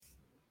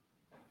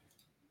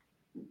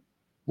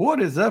What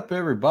is up,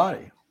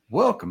 everybody?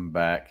 Welcome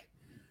back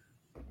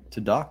to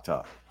Dock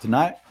Talk.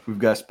 Tonight, we've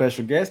got a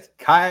special guest.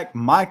 Kayak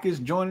Mike is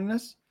joining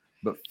us.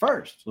 But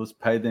first, let's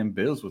pay them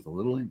bills with a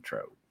little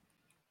intro.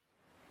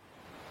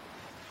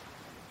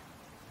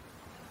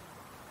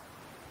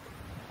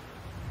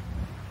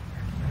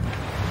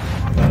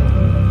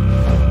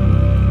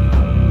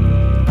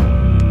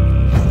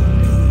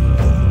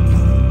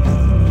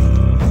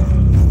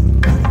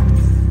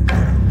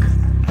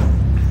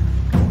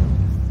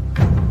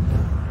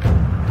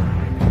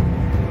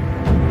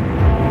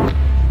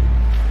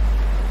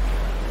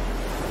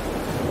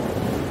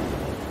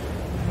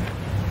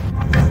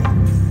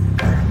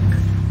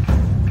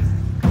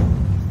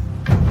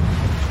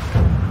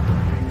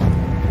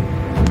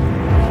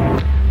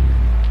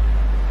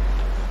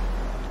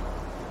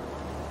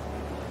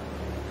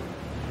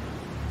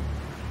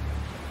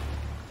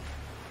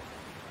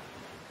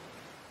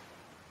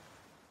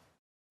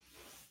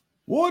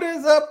 What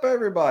is up,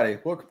 everybody?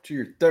 Welcome to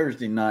your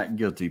Thursday night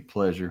guilty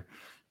pleasure,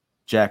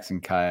 Jackson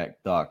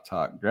Kayak Dock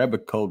Talk. Grab a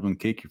cold one,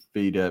 kick your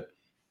feet up.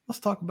 Let's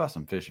talk about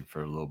some fishing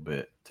for a little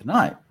bit.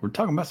 Tonight, we're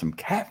talking about some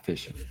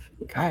catfishing.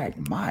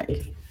 Kayak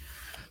Mike.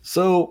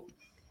 So,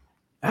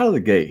 out of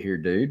the gate here,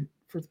 dude,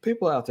 for the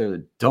people out there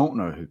that don't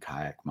know who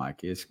Kayak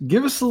Mike is,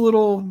 give us a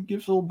little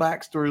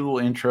backstory, a little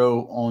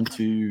intro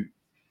onto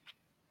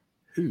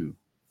who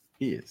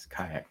is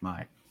Kayak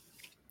Mike.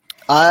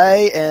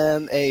 I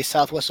am a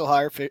Southwest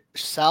Ohio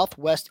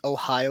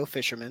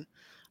fisherman.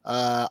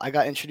 I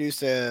got introduced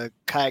to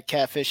kayak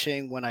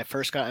catfishing when I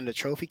first got into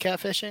trophy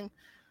catfishing.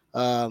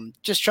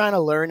 Just trying to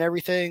learn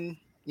everything,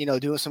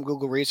 doing some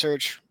Google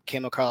research,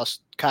 came across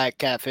kayak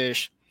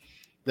catfish,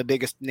 the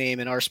biggest name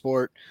in our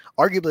sport,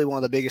 arguably one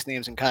of the biggest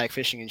names in kayak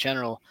fishing in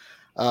general.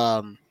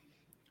 And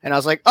I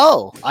was like,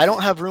 oh, I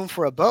don't have room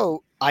for a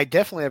boat. I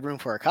definitely have room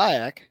for a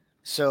kayak.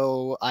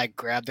 So I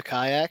grabbed the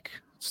kayak.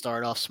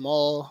 Started off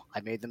small. I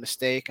made the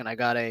mistake and I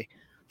got a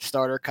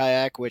starter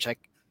kayak, which I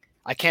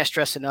can't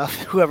stress enough.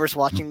 Whoever's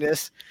watching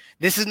this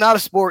is not a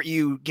sport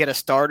you get a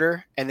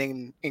starter and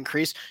then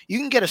increase. You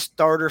can get a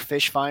starter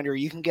fish finder.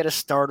 You can get a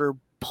starter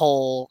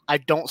pole. I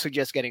don't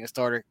suggest getting a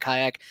starter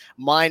kayak.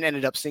 Mine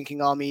ended up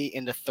sinking on me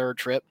in the third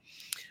trip.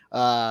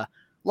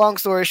 Long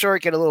story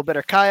short, get a little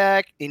better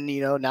kayak. And,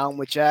 now I'm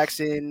with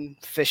Jackson,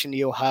 fishing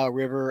the Ohio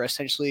River.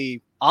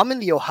 Essentially, I'm in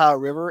the Ohio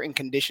River in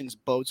conditions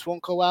boats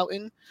won't go out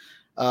in.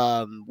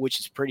 Which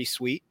is pretty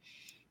sweet.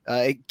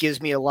 It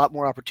gives me a lot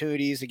more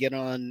opportunities to get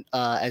on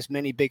as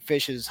many big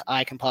fish as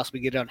I can possibly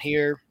get on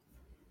here.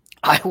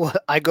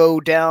 I go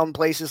down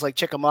places like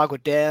Chickamauga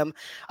Dam.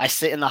 I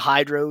sit in the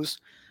hydros,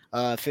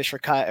 fish for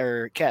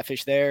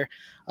catfish there.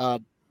 A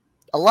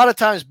lot of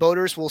times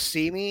boaters will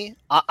see me.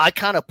 I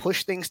kind of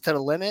push things to the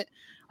limit.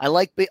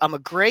 I'm a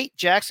great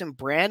Jackson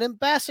brand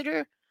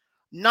ambassador.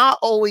 Not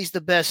always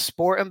the best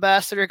sport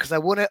ambassador because I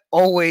wouldn't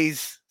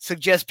always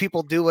suggest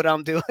people do what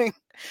I'm doing.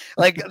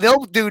 Like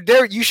they'll do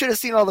there. You should have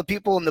seen all the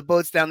people in the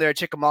boats down there at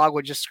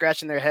Chickamauga just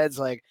scratching their heads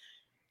like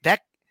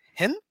that.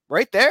 Him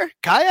right there,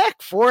 kayak,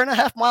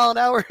 4.5 mile an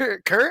hour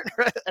current.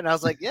 And I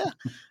was like, yeah,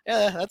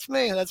 that's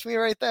me. That's me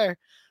right there.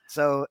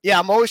 So yeah,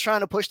 I'm always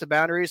trying to push the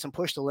boundaries and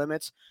push the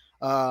limits.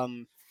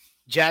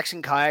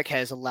 Jackson Kayak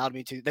has allowed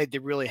me to. They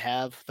really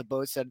have the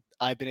boats that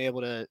I've been able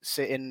to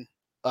sit in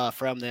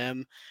from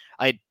them.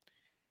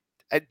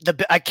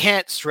 I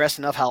can't stress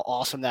enough how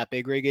awesome that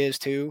big rig is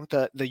too.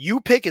 The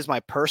U-Pick is my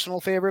personal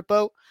favorite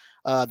boat.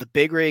 The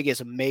big rig is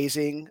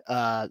amazing.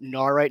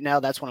 NAR right now,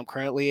 that's what I'm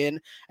currently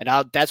in,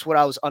 and that's what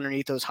I was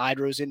underneath those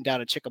hydros in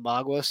down in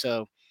Chickamauga.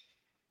 So,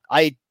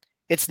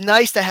 it's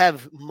nice to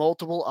have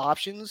multiple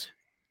options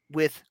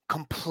with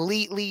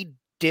completely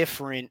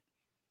different.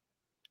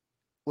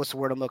 What's the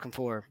word I'm looking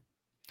for?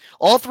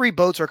 All three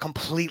boats are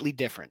completely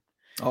different.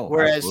 Oh,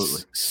 whereas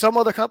absolutely. Some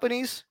other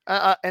companies,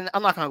 and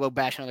I'm not going to go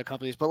bashing other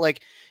companies, but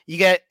like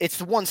it's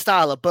the one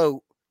style of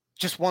boat,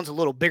 just one's a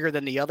little bigger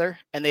than the other,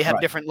 and they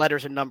have different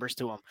letters and numbers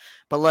to them.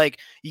 But like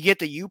you get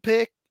the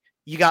U-Pick,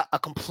 you got a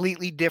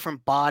completely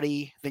different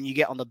body than you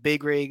get on the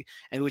big rig,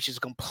 and which is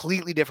a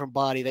completely different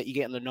body that you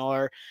get in the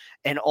NAR,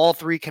 and all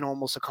three can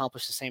almost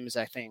accomplish the same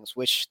exact things.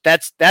 Which I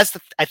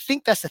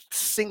think that's the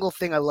single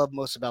thing I love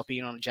most about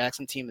being on the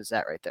Jackson team is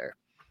that right there.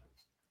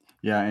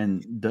 Yeah,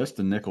 and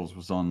Dustin Nichols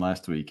was on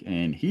last week,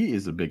 and he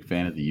is a big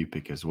fan of the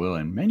U-Pick as well.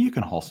 And man, you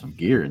can haul some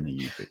gear in the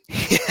U-Pick.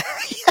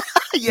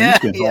 Yeah,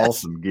 you can haul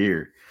some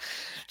gear.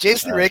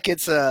 Jason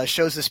Ricketts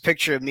shows this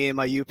picture of me in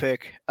my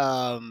U-Pick.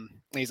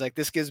 He's like,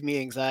 this gives me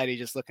anxiety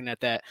just looking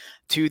at that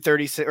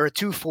 236 or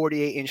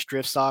 248-inch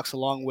drift socks,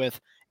 along with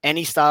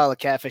any style of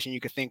catfishing you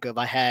could think of.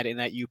 I had in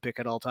that U-Pick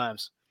at all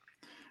times.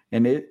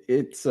 And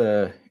it's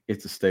a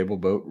stable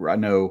boat. I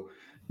know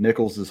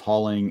Nichols is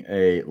hauling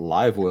a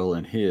live well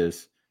in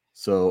his.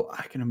 So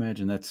I can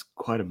imagine that's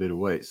quite a bit of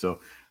weight. So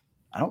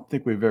I don't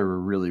think we've ever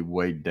really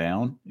weighed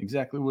down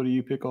exactly what a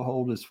U-Pick will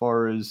hold as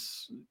far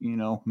as,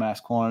 mass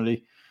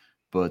quantity,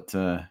 but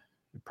it'd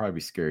probably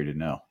be scary to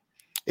know.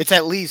 It's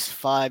at least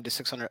 500 to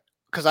 600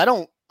 because I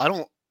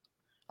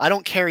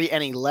don't carry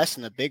any less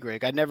in the big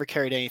rig. I never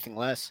carried anything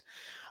less.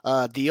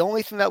 The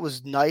only thing that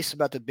was nice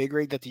about the big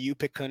rig that the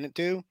U-Pick couldn't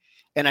do,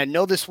 and I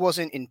know this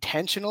wasn't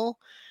intentional,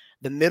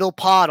 the middle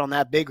pod on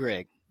that big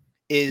rig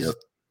is Yep.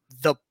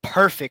 the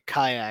perfect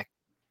kayak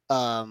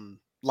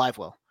live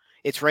well.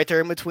 It's right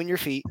there in between your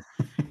feet.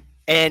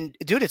 And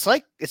dude, it's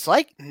like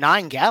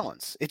 9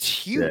 gallons.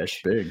 It's Yeah, it's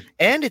huge. big.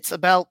 And it's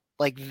about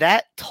like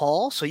that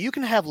tall. So you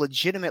can have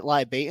legitimate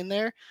live bait in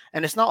there.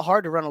 And it's not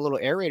hard to run a little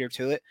aerator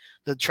to it.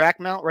 The track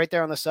mount right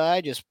there on the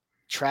side, just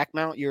track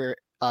mount your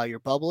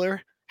bubbler,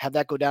 have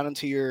that go down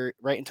into your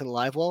right into the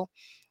live well.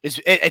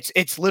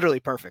 It's literally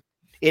perfect.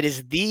 It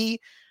is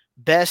the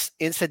best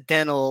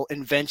incidental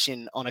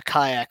invention on a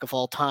kayak of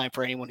all time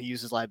for anyone who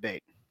uses live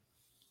bait.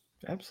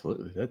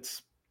 Absolutely.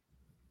 That's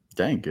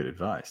dang good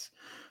advice.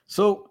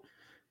 So,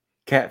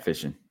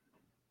 catfishing.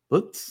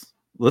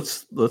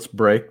 Let's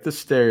break the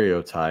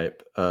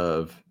stereotype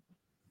of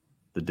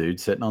the dude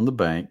sitting on the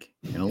bank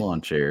in a lawn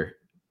chair,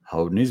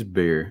 holding his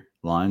beer,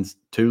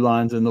 two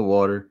lines in the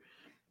water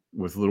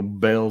with little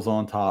bells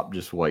on top,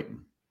 just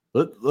waiting.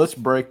 Let's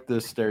break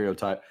this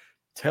stereotype.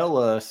 Tell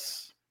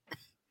us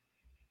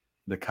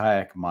the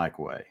Kayak Mike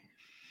way.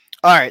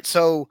 All right,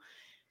 so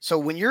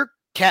when you're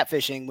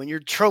catfishing, when you're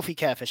trophy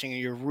catfishing, and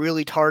you're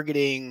really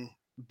targeting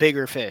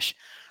bigger fish,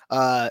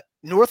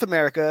 North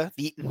America,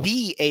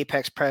 the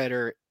apex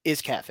predator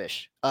is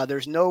catfish.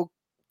 There's no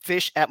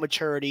fish at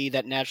maturity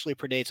that naturally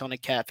predates on a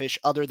catfish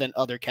other than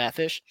other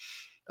catfish.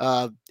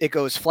 It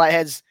goes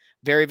flatheads,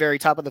 very, very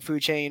top of the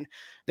food chain.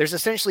 There's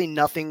essentially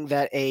nothing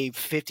that a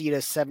 50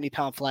 to 70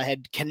 pound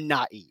flathead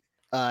cannot eat.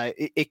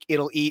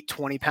 It'll eat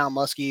 20-pound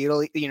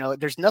muskie.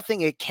 There's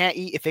nothing it can't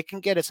eat. If it can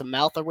get its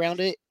mouth around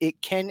it,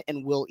 it can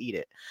and will eat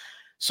it.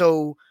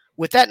 So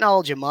with that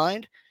knowledge in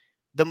mind,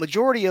 the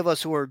majority of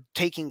us who are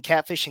taking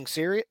catfishing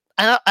serious,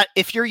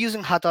 if you're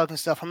using hot dogs and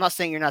stuff, I'm not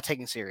saying you're not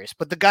taking serious,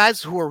 but the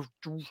guys who are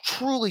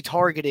truly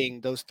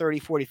targeting those 30,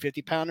 40,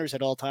 50 pounders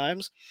at all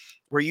times,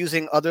 we're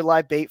using other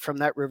live bait from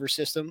that river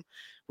system.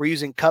 We're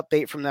using cut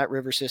bait from that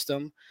river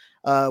system.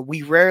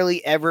 We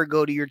rarely ever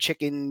go to your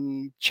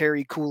chicken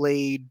cherry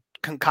Kool-Aid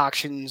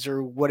concoctions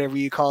or whatever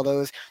you call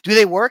those. Do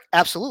they work?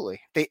 Absolutely.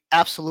 They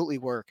absolutely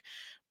work.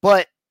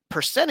 But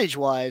percentage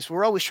wise,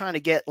 we're always trying to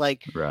get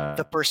like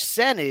the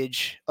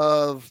percentage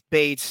of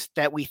baits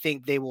that we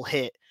think they will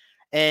hit.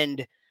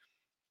 And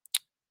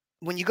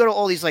when you go to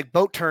all these like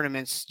boat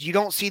tournaments, you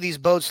don't see these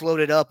boats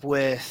loaded up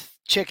with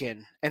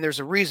chicken. And there's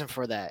a reason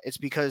for that. It's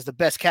because the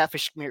best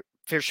catfish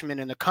fishermen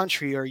in the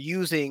country are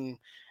using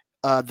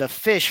the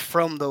fish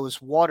from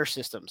those water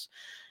systems.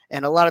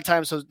 And a lot of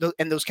times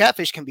those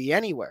catfish can be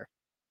anywhere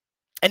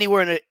in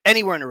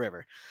a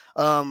river.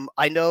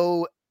 I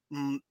know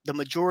the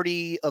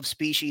majority of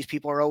species,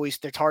 people are always,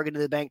 they're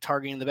targeting the bank.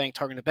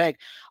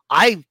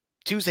 I,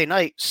 Tuesday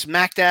night,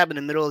 smack dab in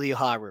the middle of the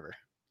Ohio River.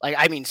 Like,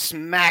 I mean,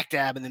 smack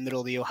dab in the middle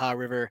of the Ohio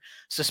River,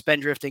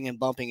 suspend drifting and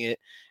bumping it.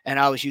 And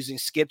I was using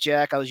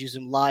skipjack. I was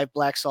using live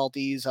black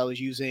salties. I was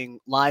using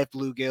live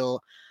bluegill.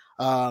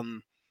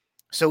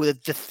 So the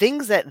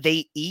things that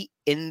they eat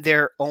in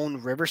their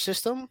own river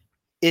system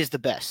is the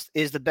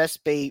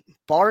best bait,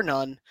 bar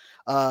none.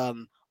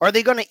 Are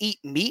they going to eat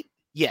meat?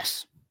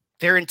 Yes.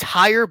 Their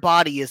entire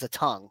body is a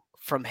tongue.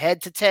 From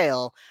head to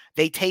tail,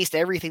 they taste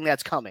everything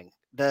that's coming.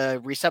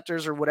 The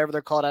receptors or whatever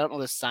they're called, I don't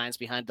know the science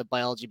behind the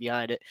biology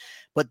behind it,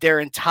 but their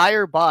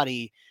entire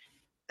body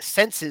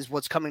senses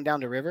what's coming down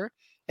the river.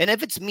 And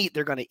if it's meat,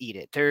 they're going to eat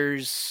it.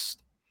 There's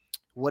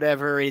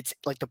whatever it's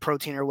like, the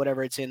protein or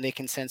whatever it's in, they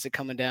can sense it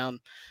coming down.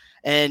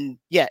 And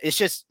yeah, it's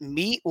just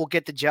meat will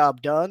get the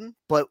job done,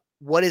 but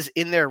what is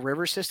in their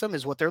river system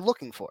is what they're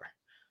looking for.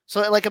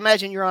 So like,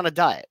 imagine you're on a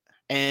diet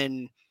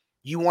and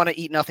you want to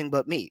eat nothing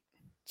but meat.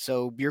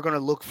 So you're going to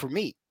look for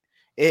meat.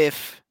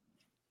 If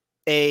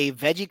a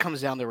veggie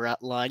comes down the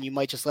line, you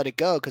might just let it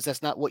go because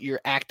that's not what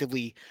you're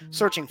actively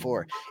searching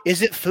for.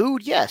 Is it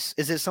food? Yes.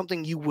 Is it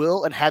something you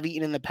will and have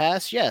eaten in the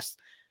past? Yes.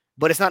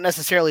 But it's not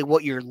necessarily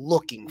what you're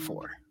looking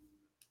for.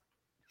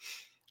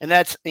 And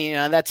that's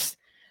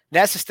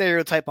the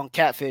stereotype on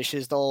catfish,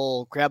 is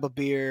they'll grab a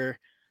beer,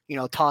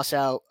 toss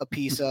out a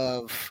piece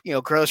of,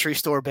 grocery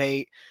store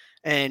bait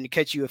and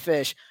catch you a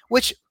fish,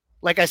 which,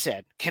 like I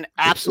said, can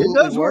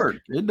absolutely work.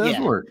 It does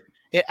work.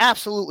 It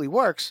absolutely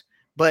works.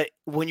 But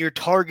when you're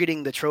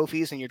targeting the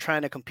trophies and you're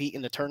trying to compete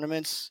in the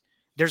tournaments,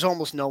 there's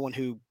almost no one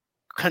who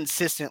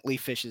consistently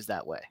fishes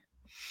that way.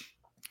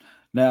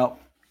 Now,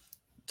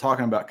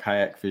 talking about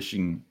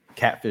catfishing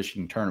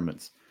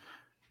tournaments,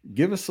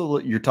 give us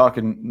you're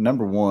talking,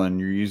 number one,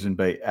 you're using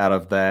bait out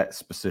of that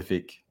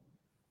specific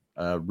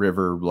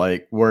river,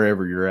 lake,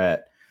 wherever you're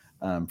at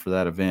for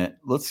that event.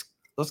 Let's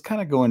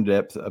kind of go in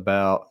depth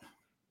about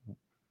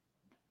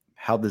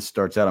how this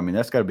starts out. I mean,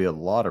 that's got to be a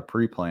lot of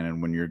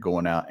pre-planning when you're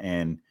going out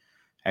and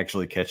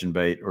actually catching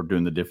bait or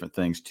doing the different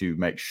things to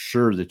make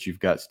sure that you've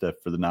got stuff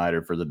for the night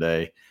or for the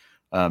day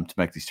to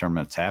make these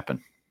tournaments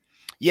happen.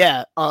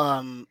 Yeah.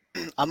 I'm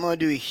going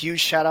to do a huge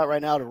shout out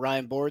right now to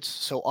Ryan Boards.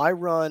 So I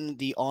run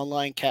the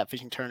online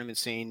catfishing tournament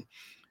scene.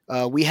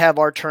 We have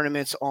our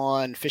tournaments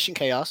on Fishing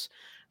Chaos.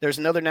 There's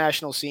another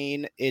national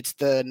scene. It's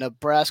the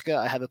Nebraska.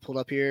 I have it pulled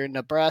up here.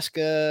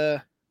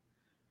 Nebraska.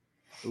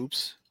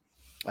 Oops.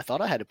 I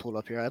thought I had it pulled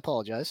up here. I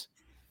apologize.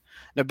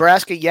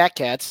 Nebraska Yak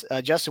Cats.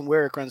 Justin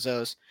Werrick runs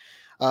those.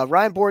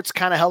 Ryan Bortz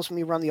kind of helps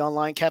me run the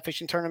online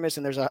catfishing tournaments,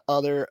 and there's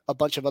a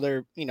bunch of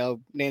other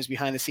names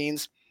behind the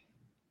scenes.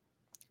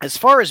 As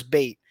far as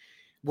bait,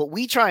 what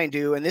we try and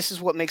do, and this is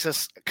what makes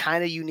us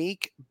kind of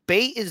unique,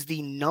 bait is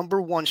the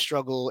number one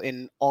struggle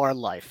in our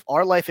life.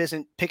 Our life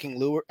isn't picking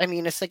lure. I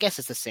mean, I guess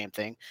it's the same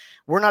thing.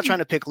 We're not trying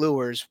to pick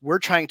lures. We're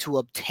trying to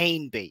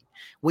obtain bait.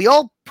 We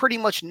all pretty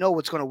much know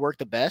what's going to work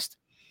the best.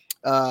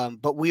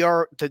 But we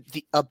are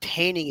the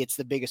obtaining it's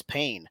the biggest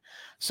pain.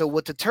 So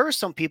what deters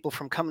some people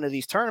from coming to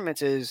these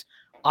tournaments is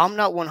I'm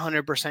not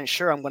 100%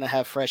 sure I'm going to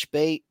have fresh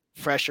bait.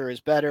 Fresher is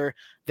better.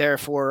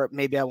 Therefore,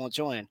 maybe I won't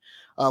join.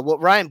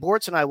 What Ryan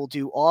Bortz and I will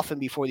do often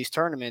before these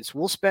tournaments,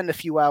 we'll spend a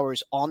few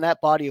hours on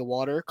that body of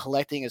water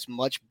collecting as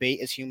much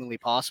bait as humanly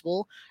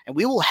possible, and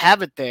we will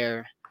have it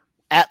there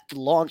at the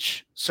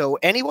launch. So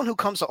anyone who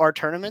comes to our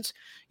tournaments,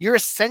 you're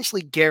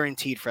essentially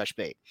guaranteed fresh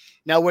bait.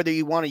 Now, whether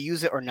you want to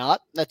use it or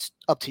not, that's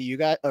up to you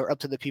guys or up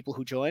to the people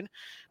who join.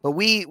 But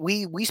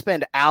we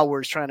spend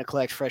hours trying to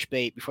collect fresh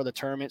bait before the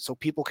tournament so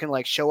people can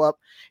show up.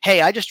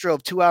 Hey, I just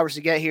drove 2 hours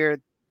to get here.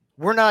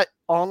 We're not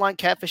online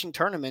catfishing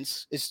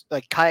tournaments. Is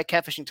kayak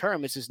catfishing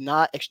tournaments is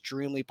not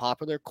extremely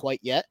popular quite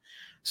yet.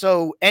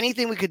 So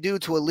anything we could do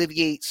to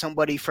alleviate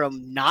somebody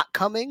from not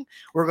coming,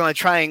 we're going to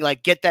try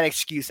and get that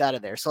excuse out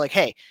of there. So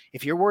hey,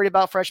 if you're worried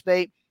about fresh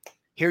bait,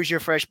 here's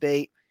your fresh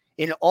bait.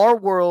 In our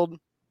world,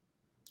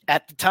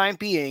 at the time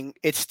being,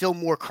 it's still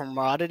more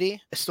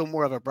camaraderie. It's still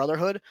more of a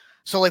brotherhood.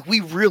 So we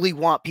really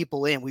want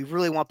people in. We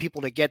really want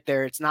people to get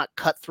there. It's not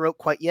cutthroat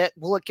quite yet.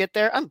 Will it get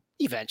there?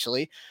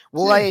 Eventually.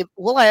 Will I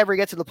ever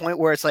get to the point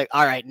where it's all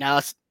right,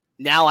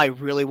 now I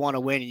really want to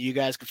win and you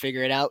guys can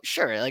figure it out?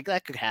 Sure,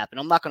 that could happen.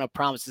 I'm not going to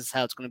promise this is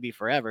how it's going to be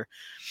forever.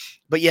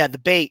 But yeah, the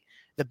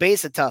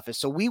bait's the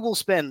toughest. So we will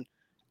spend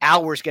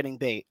hours getting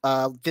bait.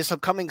 This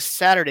upcoming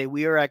Saturday,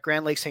 we are at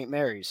Grand Lake St.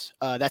 Mary's.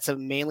 That's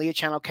mainly a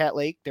channel cat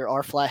lake. There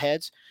are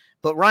flatheads.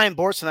 But Ryan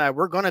Bortz and I,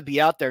 we're going to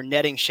be out there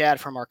netting shad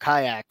from our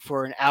kayak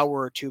for an hour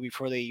or two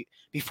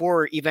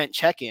before event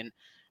check-in.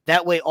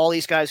 That way, all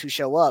these guys who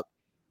show up,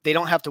 they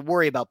don't have to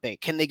worry about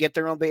bait. Can they get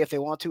their own bait if they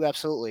want to?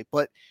 Absolutely.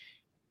 But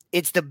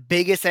it's the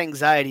biggest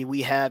anxiety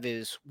we have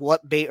is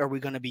what bait are we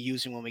going to be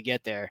using when we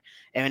get there?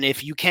 And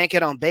if you can't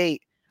get on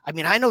bait,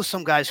 I know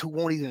some guys who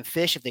won't even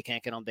fish if they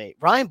can't get on bait.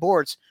 Ryan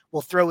Bortz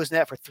will throw his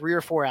net for 3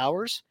 or 4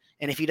 hours,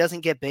 and if he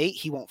doesn't get bait,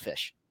 he won't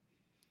fish.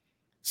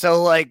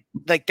 So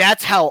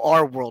that's how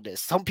our world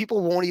is. Some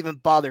people won't even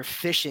bother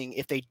fishing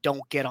if they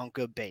don't get on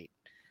good bait.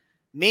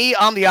 Me,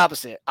 I'm the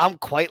opposite. I'm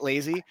quite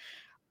lazy.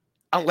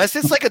 Unless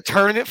it's a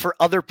tournament for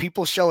other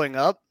people showing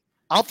up,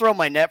 I'll throw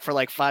my net for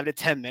 5 to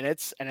 10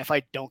 minutes. And if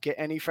I don't get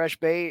any fresh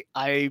bait,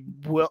 I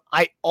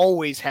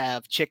always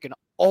have chicken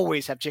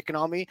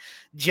on me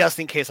just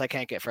in case I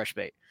can't get fresh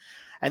bait.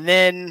 And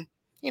then,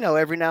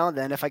 every now and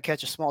then, if I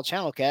catch a small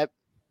channel cat,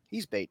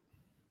 he's bait.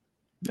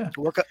 Yeah.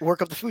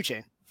 Work up the food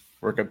chain.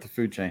 Work up the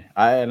food chain.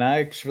 I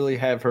actually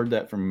have heard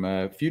that from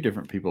a few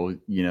different people.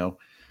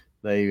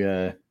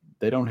 They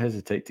don't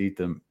hesitate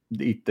to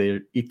eat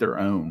their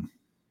own.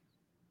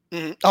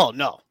 Mm-hmm. Oh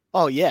no!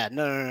 Oh yeah!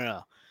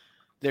 No.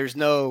 There's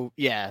no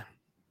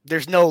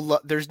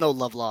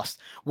love lost.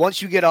 Once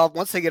they get off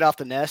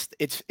the nest,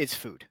 it's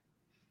food.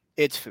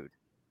 It's food.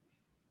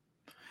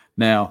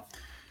 Now,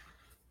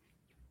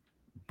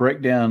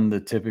 break down the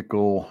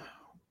typical.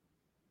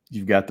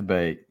 You've got the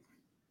bait.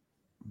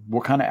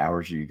 What kind of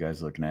hours are you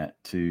guys looking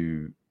at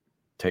to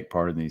take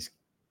part in these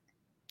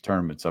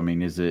tournaments?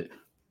 Is it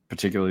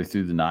particularly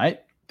through the night,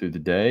 through the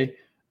day,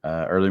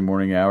 early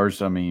morning hours?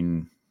 How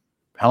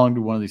long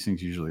do one of these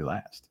things usually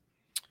last?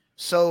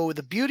 So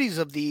the beauties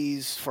of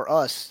these for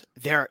us,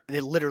 they're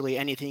literally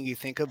anything you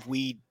think of.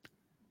 We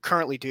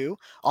currently do.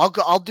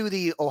 I'll do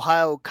the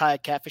Ohio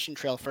Kayak Catfishing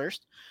Trail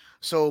first.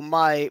 So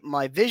my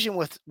vision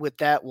with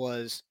that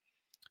was,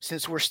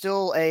 since we're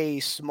still a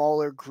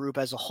smaller group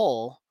as a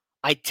whole,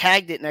 I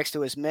tagged it next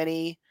to as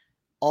many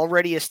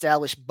already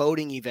established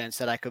boating events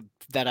that I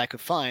could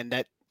find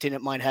that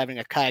didn't mind having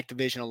a kayak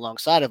division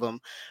alongside of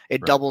them.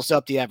 It doubles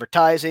up the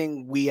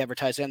advertising. We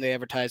advertise them, they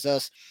advertise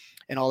us,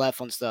 and all that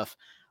fun stuff.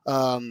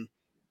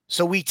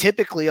 So we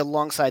typically,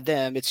 alongside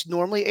them, it's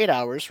normally 8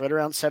 hours, right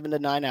around 7 to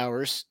 9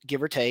 hours,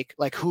 give or take.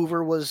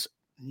 Hoover was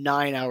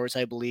 9 hours,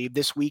 I believe.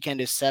 This weekend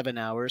is 7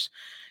 hours.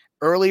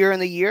 Earlier in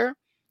the year,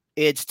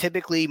 it's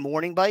typically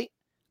morning bite.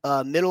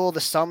 Middle of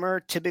the summer,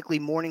 typically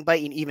morning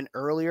bite, and even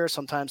earlier.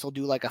 Sometimes they'll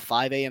do a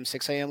 5 a.m.,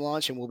 6 a.m.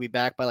 launch, and we'll be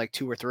back by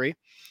 2 or 3.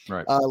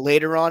 Right.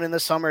 Later on in the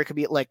summer, it could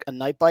be a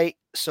night bite.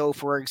 So,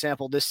 for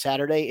example, this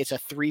Saturday, it's a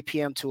 3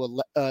 p.m.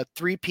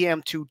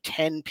 to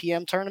 10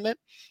 p.m. tournament.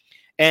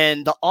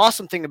 And the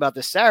awesome thing about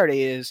this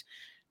Saturday is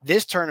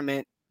this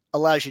tournament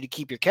allows you to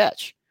keep your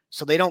catch.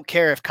 So they don't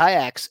care if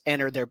kayaks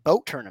enter their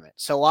boat tournament.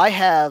 So I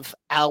have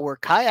our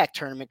kayak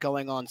tournament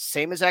going on,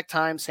 same exact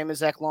time, same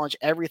exact launch,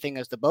 everything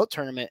as the boat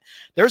tournament.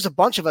 There's a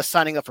bunch of us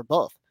signing up for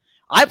both.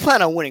 I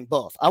plan on winning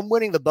both. I'm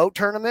winning the boat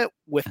tournament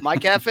with my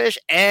catfish,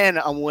 and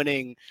I'm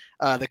winning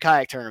the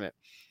kayak tournament.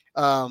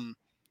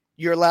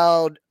 you're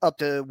allowed up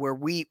to where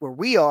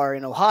we are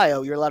in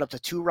Ohio, you're allowed up to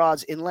 2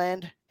 rods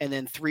inland and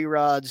then 3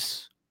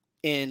 rods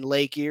in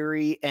Lake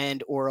Erie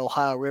and or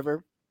Ohio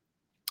River.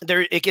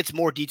 There, it gets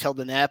more detailed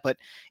than that, but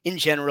in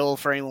general,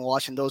 for anyone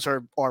watching, those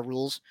are our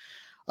rules.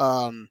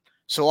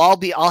 So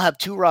I'll have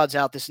 2 rods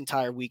out this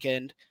entire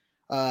weekend.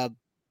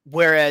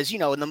 Whereas,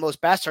 in the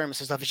most bass tournaments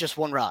and stuff, it's just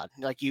 1 rod.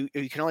 Like you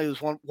can only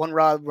use one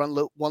rod,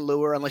 one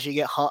lure, unless you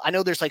get hung. I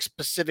know there's like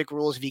specific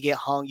rules. If you get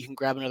hung, you can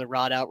grab another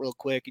rod out real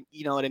quick.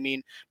 You know what I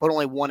mean? But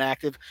only 1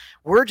 active.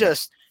 We're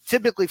just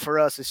typically for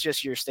us, it's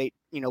just your state,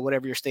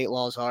 whatever your state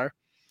laws are.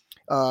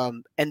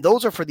 And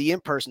those are for the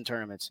in-person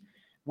tournaments.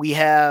 We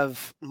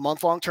have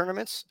month-long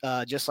tournaments,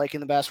 just like in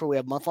the bass world. We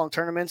have month-long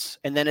tournaments,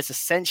 and then it's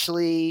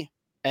essentially,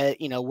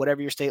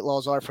 whatever your state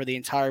laws are for the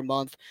entire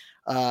month.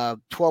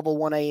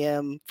 12:01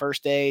 a.m.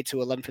 first day to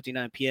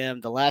 11:59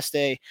 p.m. the last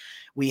day.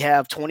 We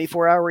have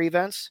 24-hour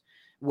events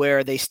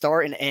where they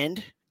start and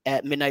end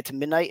at midnight to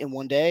midnight in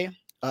one day.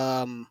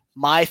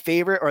 My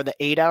favorite are the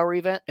 8-hour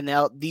event, and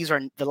now these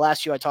are the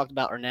last 2 I talked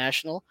about are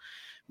national.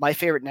 My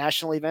favorite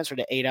national events are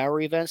the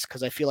 8-hour events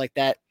because I feel like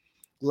that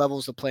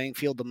levels the playing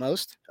field the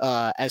most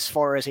as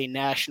far as a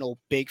national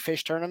big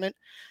fish tournament.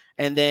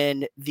 And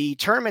then the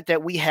tournament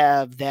that we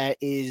have that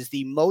is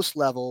the most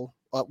level,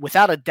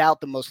 without a doubt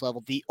the most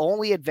level, the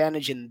only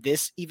advantage in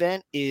this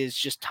event is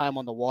just time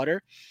on the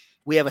water.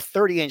 We have a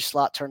 30-inch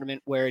slot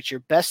tournament where it's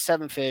your best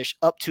 7 fish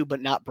up to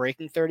but not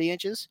breaking 30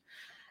 inches.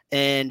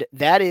 And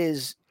that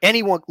is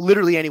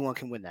literally anyone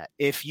can win that.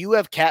 If you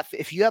have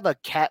a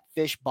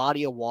catfish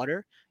body of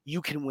water,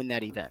 you can win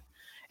that event.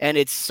 And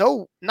it's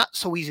not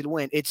so easy to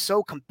win. It's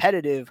so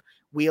competitive.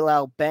 We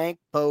allow bank,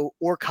 boat,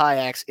 or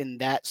kayaks in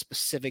that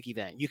specific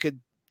event. You could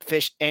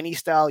fish any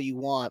style you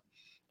want.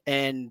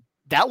 And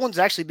that one's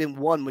actually been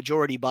won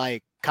majority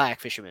by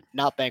kayak fishermen,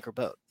 not bank or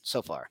boat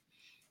so far.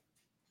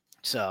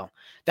 So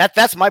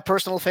that's my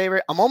personal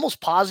favorite. I'm almost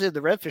positive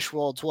the redfish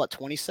world's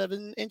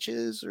 27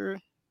 inches, or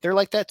they're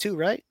like that too,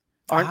 right?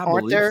 I Aren't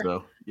believe there?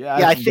 so. Yeah,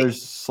 Yeah, I think.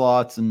 there's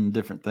slots and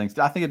different things.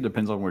 I think it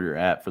depends on where you're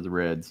at for the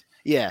reds.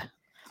 Yeah,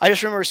 I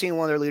just remember seeing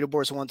one of their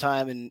leaderboards one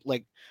time and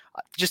like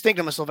just thinking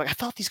to myself, like, I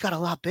thought these got a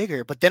lot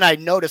bigger, but then I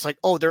noticed like,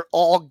 oh, they're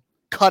all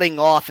cutting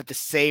off at the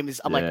same as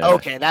I'm like,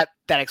 okay, that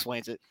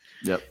explains it.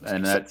 Yep,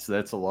 and that's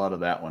a lot of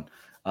that one.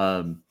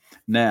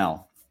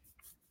 Now,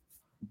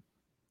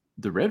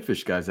 the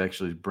redfish guys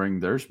actually bring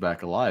theirs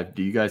back alive.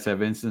 Do you guys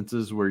have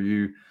instances where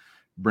you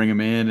bring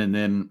them in and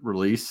then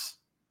release?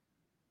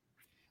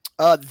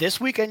 This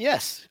weekend,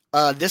 yes.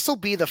 This will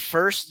be the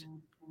first.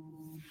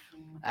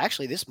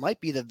 Actually, this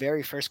might be the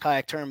very first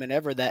kayak tournament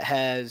ever that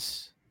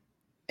has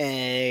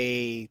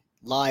a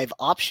live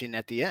option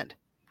at the end.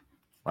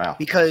 Wow.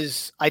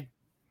 Because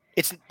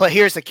but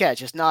here's the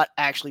catch. It's not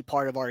actually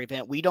part of our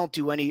event. We don't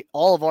do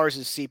all of ours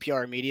is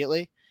CPR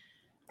immediately.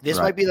 This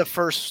might be the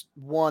first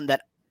one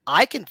that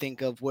I can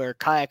think of where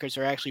kayakers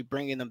are actually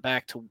bringing them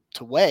back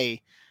to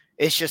weigh.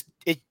 It's just,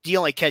 the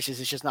only catch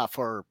is it's just not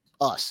for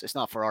us. It's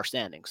not for our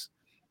standings.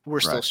 We're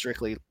still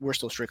strictly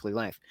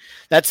length.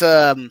 That's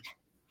a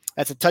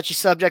touchy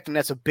subject, and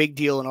that's a big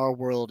deal in our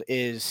world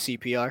is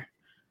CPR.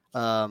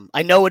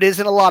 I know it is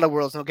in a lot of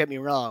worlds, don't get me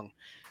wrong,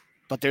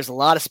 but there's a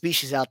lot of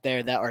species out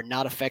there that are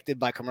not affected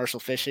by commercial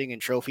fishing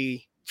and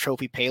trophy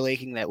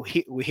paylaking that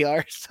we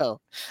are.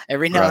 So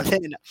every now and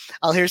then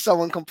I'll hear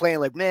someone complain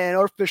like, man,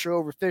 our fish are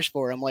overfished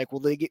for. I'm like, well,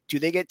 do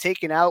they get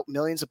taken out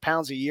millions of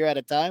pounds a year at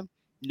a time?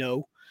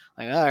 No.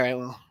 Like, all right,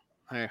 well,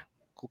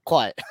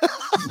 quiet.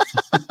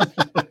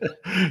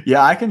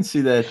 Yeah, I can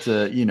see that.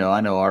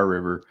 I know our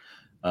river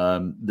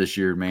this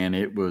year, man,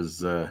 it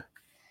was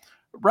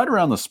right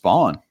around the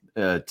spawn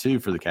too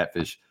for the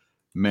catfish.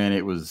 Man,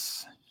 it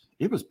was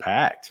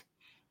packed.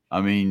 I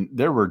mean,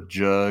 there were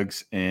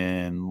jugs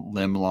and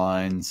limb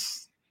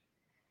lines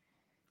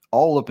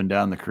all up and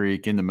down the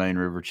creek in the main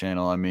river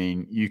channel. I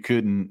mean, you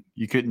couldn't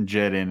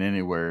jet in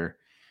anywhere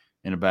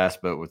in a bass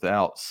boat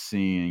without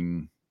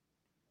seeing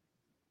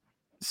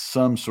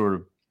some sort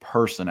of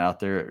person out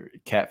there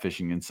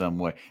catfishing in some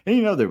way.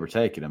 And they were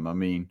taking them. I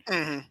mean,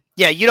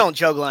 yeah, you don't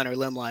jug line or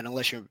limb line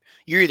unless you're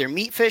either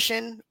meat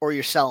fishing or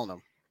you're selling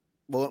them,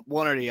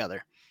 one or the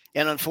other.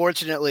 And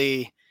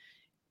unfortunately,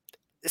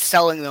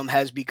 selling them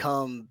has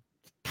become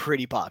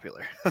pretty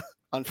popular,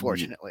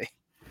 unfortunately.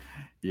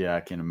 Yeah, I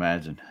can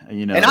imagine.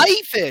 And I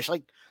eat fish.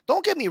 Like,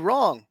 don't get me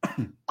wrong.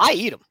 I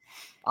eat them.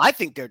 I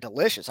think they're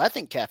delicious. I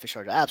think catfish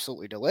are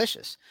absolutely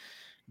delicious.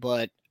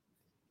 But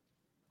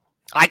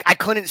I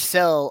couldn't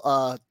sell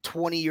a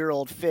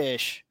 20-year-old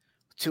fild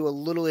to a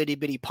little itty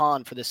bitty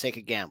pond for the sake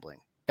of gambling.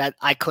 That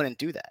I couldn't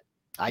do that.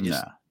 I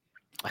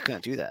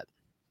couldn't do that.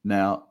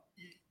 Now,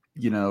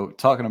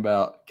 talking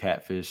about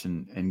catfish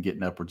and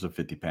getting upwards of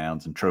 50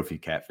 pounds and trophy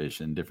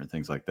catfish and different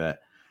things like that,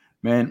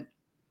 man,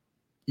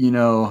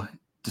 to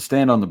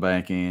stand on the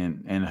bank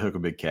and hook a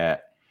big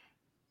cat,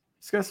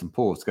 it's got some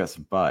pull, it's got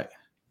some bite.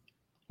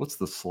 What's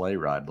the sleigh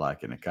ride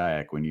like in a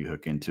kayak when you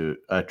hook into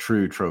a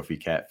true trophy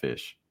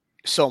catfish?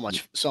 So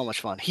much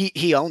fun.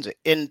 He owns it.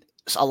 And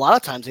a lot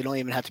of times they don't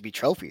even have to be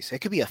trophies. It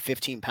could be a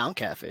 15-pound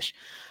catfish.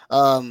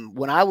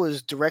 When I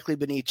was directly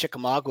beneath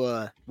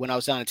Chickamauga, when I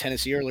was down in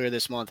Tennessee earlier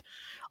this month,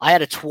 I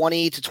had a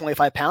 20 to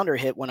 25 pounder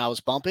hit when I was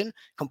bumping,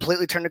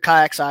 completely turned the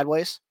kayak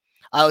sideways.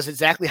 I was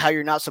exactly how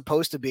you're not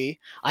supposed to be.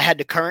 I had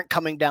the current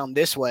coming down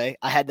this way.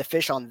 I had the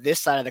fish on this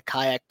side of the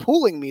kayak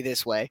pulling me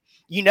this way.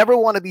 You never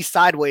want to be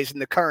sideways in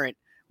the current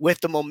with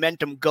the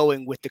momentum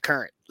going with the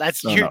current.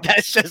 That's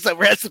that's just a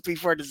recipe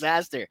for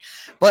disaster.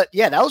 But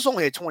yeah, that was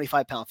only a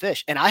 25-pound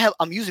fish, and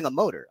I'm using a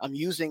motor. I'm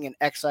using an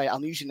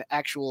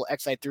actual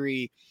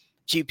XI3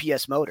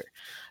 GPS motor.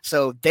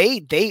 So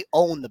they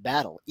own the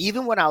battle.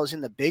 Even when I was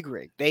in the big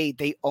rig,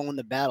 they own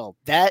the battle.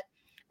 That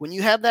when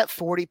you have that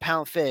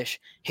 40-pound fish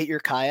hit your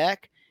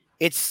kayak,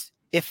 it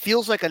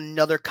feels like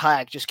another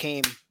kayak just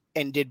came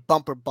and did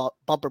bumper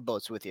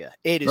boats with you.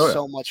 It is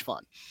so much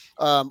fun.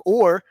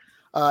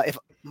 If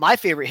my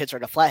favorite hits are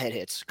the flathead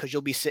hits, because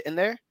you'll be sitting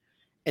there,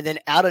 and then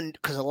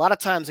because a lot of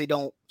times they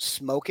don't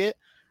smoke it,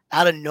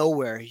 out of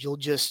nowhere you'll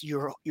just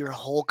your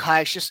whole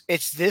kayak's just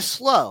it's this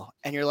slow,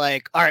 and you're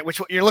like, all right,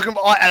 which one you're looking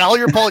at all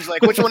your poles, you're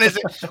like, which one is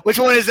it? Which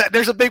one is that?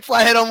 There's a big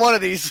flathead on one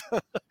of these.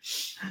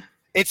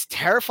 It's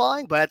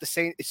terrifying, but at the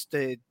same, it's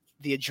the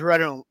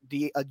adrenaline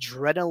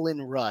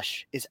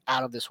rush is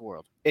out of this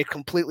world. It's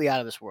completely out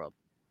of this world.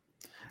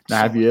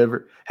 Now, have you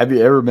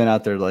ever been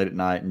out there late at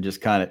night and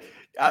just kind of,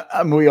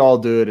 I mean, we all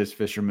do it as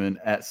fishermen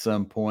at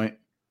some point.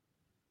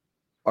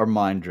 Our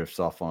mind drifts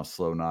off on a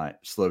slow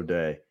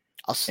day.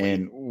 I'll sleep.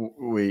 And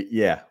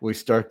we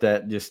start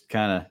that just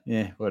kind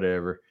of,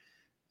 whatever.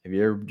 Have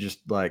you ever just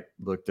like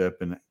looked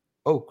up and,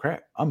 oh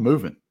crap, I'm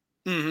moving?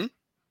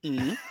 Mm-hmm.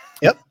 Mm-hmm.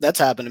 Yep, that's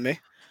happened to me.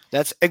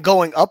 That's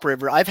going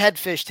upriver. I've had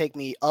fish take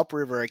me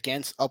upriver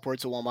against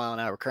upwards of 1 mile an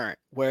hour current,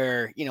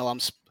 where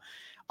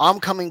I'm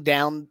coming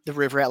down the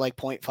river at like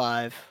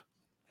 0.5,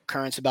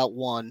 current's about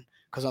 1,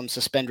 because I'm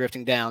suspend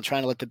drifting down,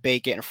 trying to let the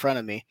bait get in front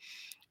of me.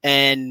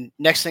 And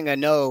next thing I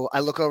know, I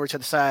look over to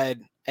the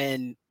side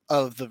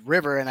of the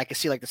river, and I can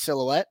see like the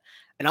silhouette,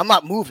 and I'm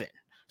not moving.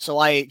 So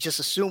I just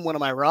assume one of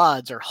my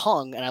rods are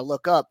hung, and I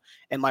look up,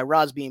 and my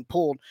rod's being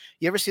pulled.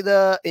 You ever see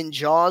in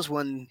Jaws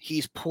when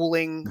he's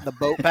pulling the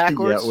boat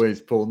backwards? Yeah, when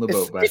he's pulling the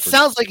boat backwards. It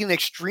sounds like an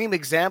extreme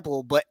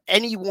example, but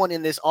anyone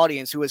in this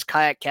audience who has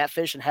kayak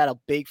catfish and had a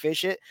big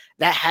fish hit,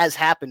 that has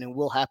happened and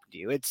will happen to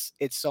you. It's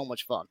so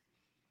much fun.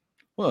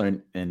 Well,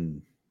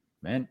 and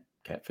man,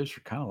 catfish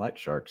are kind of like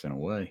sharks in a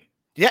way.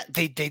 Yeah,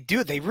 they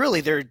do.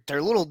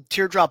 They're little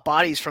teardrop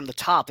bodies from the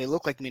top. They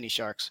look like mini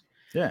sharks.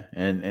 Yeah,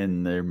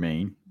 and they're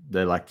mean.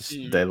 They like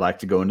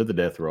to go into the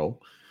death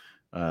roll,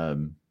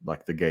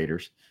 like the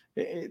gators.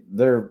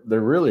 They're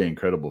really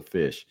incredible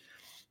fish.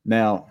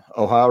 Now,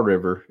 Ohio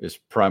River is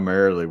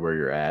primarily where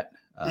you're at,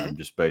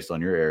 just based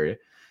on your area.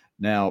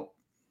 Now,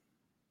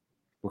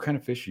 what kind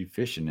of fish are you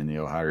fishing in the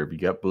Ohio River? You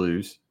got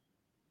blues.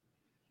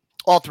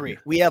 All three.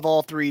 We have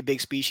all three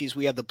big species.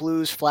 We have the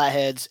blues,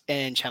 flatheads,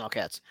 and channel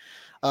cats.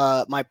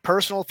 My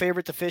personal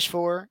favorite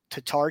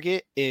to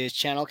target is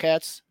channel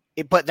cats,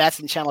 but that's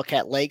in channel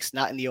cat lakes,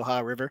 not in the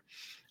Ohio River.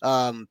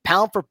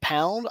 Pound for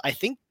pound, I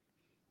think,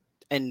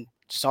 and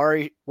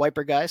sorry,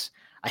 wiper guys,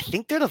 I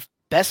think they're the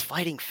best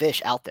fighting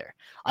fish out there.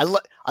 I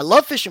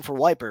love fishing for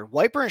wiper.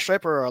 Wiper and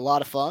striper are a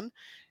lot of fun,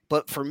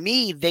 but for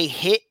me, they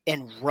hit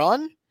and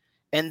run,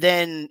 and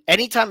then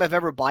anytime I've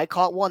ever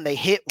caught one, they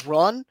hit,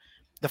 run.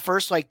 The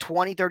first like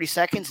 20, 30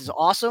 seconds is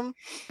awesome,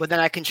 but then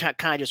I can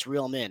kind of just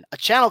reel them in. A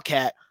channel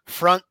cat,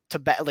 front to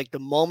back, like the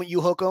moment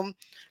you hook them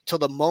till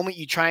the moment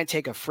you try and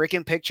take a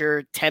freaking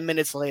picture, 10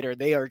 minutes later,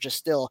 they are just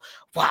still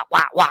wah,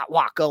 wah, wah,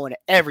 wah, going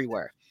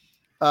everywhere.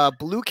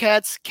 Blue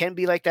cats can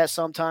be like that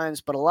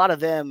sometimes, but a lot of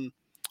them,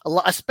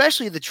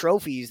 especially the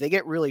trophies, they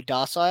get really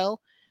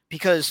docile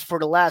because for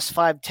the last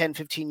 5, 10,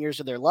 15 years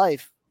of their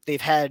life,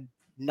 they've had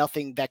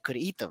nothing that could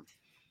eat them.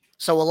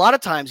 So a lot of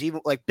times, even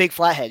like big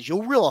flatheads,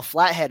 you'll reel a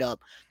flathead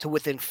up to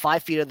within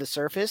 5 feet of the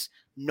surface,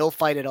 no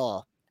fight at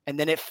all. And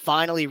then it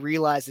finally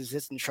realizes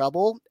it's in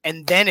trouble,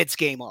 and then it's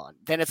game on.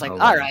 Then it's like,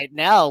 all right,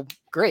 now,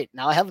 great.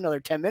 Now I have another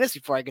 10 minutes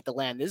before I get to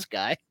land this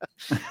guy.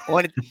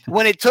 when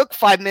it took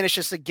 5 minutes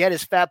just to get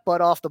his fat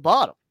butt off the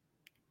bottom.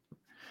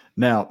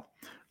 Now,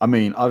 I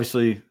mean,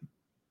 obviously,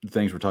 the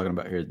things we're talking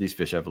about here, these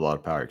fish have a lot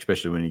of power,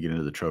 especially when you get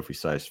into the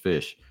trophy-sized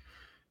fish.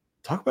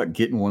 Talk about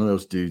getting one of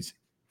those dudes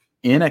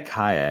in a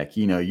kayak.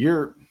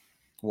 You're,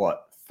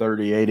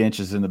 38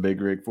 inches in the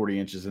big rig, 40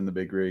 inches in the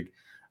big rig.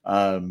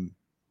 The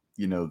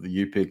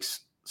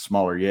U-Pick's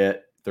smaller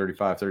yet,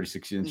 35,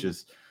 36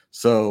 inches.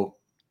 So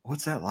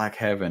what's that like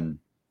having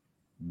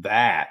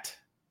that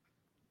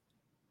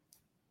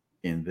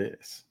in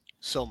this?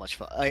 So much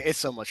fun. It's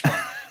so much fun.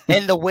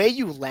 And the way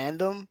you land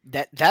them,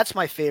 that's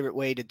my favorite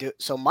way to do it.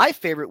 So my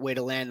favorite way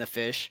to land the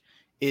fish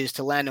is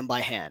to land them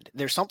by hand.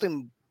 There's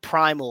something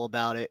primal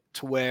about it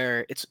to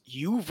where it's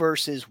you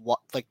versus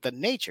the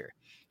nature.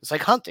 It's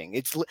like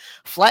hunting.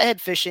 Flathead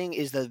fishing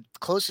is the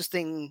closest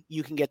thing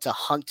you can get to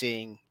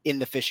hunting in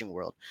the fishing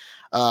world.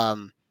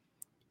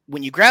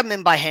 When you grab them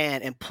in by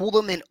hand and pull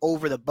them in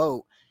over the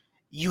boat,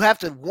 you have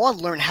to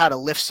learn how to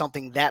lift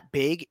something that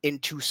big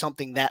into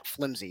something that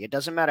flimsy. It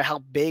doesn't matter how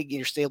big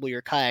or stable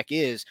your kayak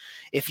is.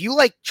 If you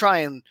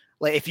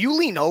if you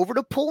lean over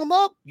to pull them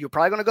up, you're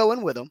probably going to go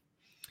in with them.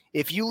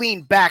 If you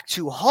lean back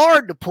too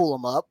hard to pull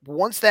them up,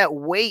 once that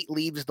weight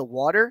leaves the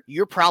water,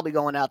 you're probably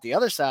going out the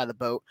other side of the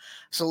boat.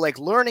 So like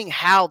learning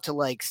how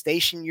to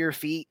station your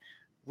feet,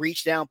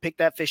 reach down, pick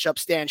that fish up,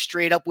 stand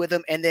straight up with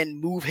him, and then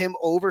move him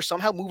over,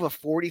 somehow move a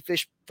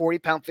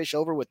 40-pound fish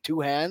over with two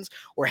hands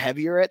or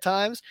heavier at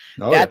times.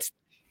 That's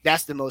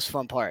the most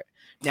fun part.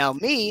 Now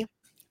me,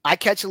 I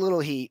catch a little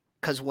heat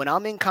because when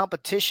I'm in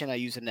competition, I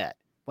use a net.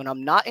 When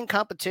I'm not in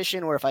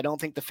competition, or if I don't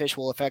think the fish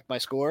will affect my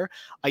score,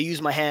 I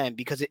use my hand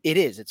because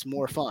it's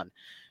more fun.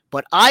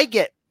 But I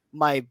get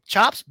my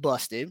chops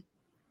busted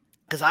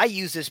because I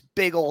use this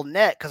big old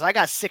net because I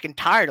got sick and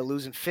tired of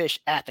losing fish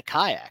at the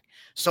kayak.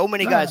 So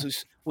many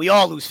guys we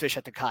all lose fish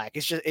at the kayak.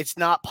 It's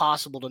not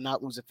possible to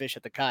not lose a fish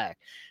at the kayak.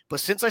 But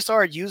since I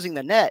started using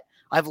the net,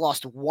 I've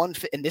lost one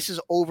fish, and this is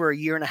over a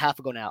year and a half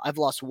ago now. I've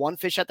lost one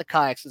fish at the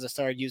kayak since I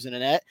started using the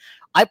net.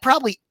 I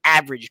probably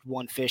averaged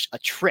one fish a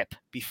trip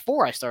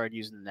before I started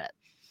using the net.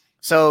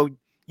 So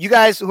you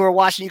guys who are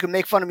watching, you can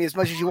make fun of me as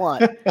much as you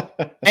want.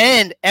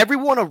 And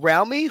everyone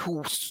around me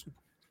all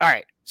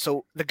right,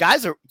 so the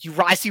guys I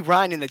see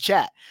Ryan in the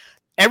chat.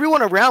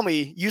 Everyone around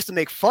me used to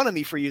make fun of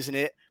me for using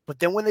it, but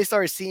then when they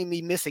started seeing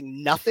me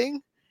missing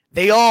nothing,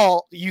 they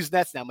all use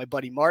nets now. My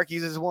buddy Mark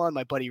uses one.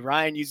 My buddy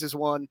Ryan uses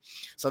one.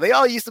 So they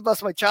all used to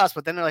bust my chops,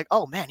 but then they're like,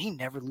 oh, man, he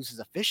never loses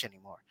a fish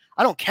anymore.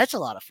 I don't catch a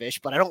lot of fish,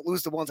 but I don't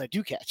lose the ones I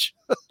do catch.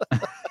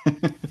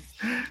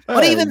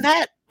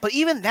 But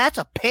even that's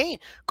a pain.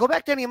 Go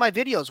back to any of my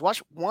videos.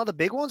 Watch one of the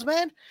big ones,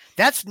 man.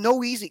 That's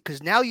no easy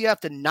because now you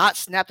have to not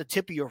snap the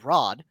tip of your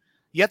rod.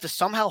 You have to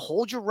somehow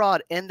hold your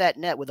rod in that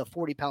net with a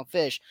 40-pound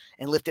fish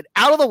and lift it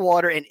out of the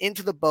water and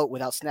into the boat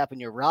without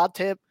snapping your rod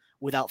tip,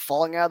 without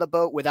falling out of the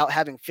boat, without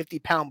having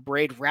 50-pound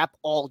braid wrap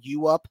all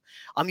you up.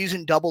 I'm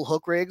using double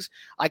hook rigs.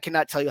 I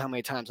cannot tell you how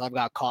many times I've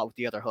got caught with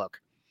the other hook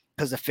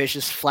because the fish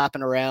is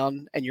flapping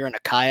around and you're in a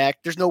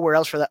kayak. There's nowhere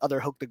else for that other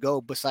hook to go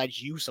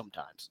besides you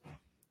sometimes.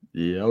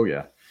 Yeah, oh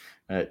yeah.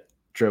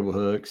 Treble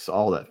hooks,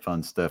 all that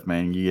fun stuff,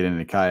 man. You get in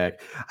a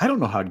kayak. I don't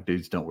know how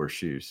dudes don't wear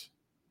shoes.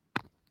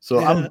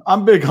 So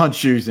I'm big on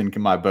shoes in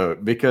my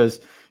boat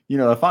because,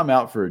 if I'm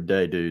out for a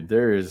day, dude,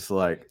 there is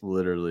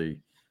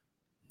literally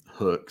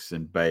hooks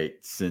and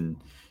baits and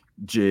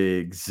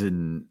jigs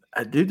and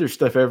dude, there's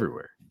stuff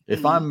everywhere.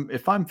 If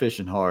I'm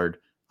fishing hard,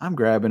 I'm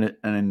grabbing it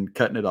and then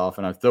cutting it off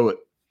and I throw it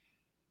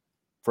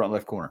front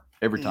left corner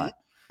every time.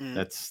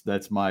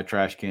 That's my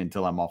trash can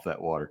until I'm off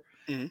that water.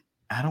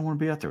 I don't want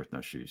to be out there with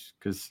no shoes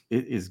because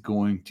it is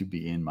going to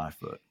be in my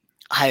foot.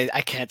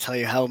 I can't tell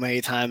you how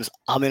many times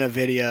I'm in a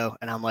video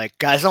and I'm like,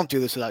 guys, don't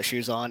do this without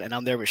shoes on. And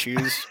I'm there with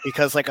shoes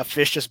because a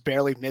fish just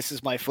barely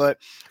misses my foot.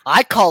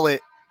 I call it,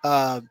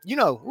 sorry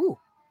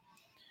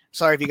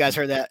if you guys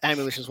heard that.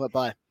 Ambulance just went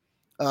by.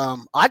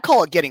 I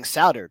call it getting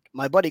Souderd.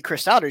 My buddy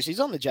Chris Souders, he's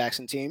on the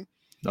Jackson team.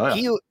 Oh,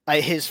 yeah.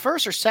 His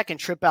first or second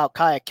trip out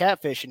kayak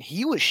catfishing,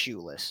 he was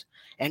shoeless.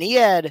 And he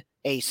had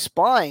a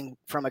spine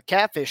from a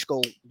catfish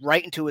go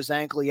right into his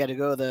ankle. He had to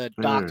go to the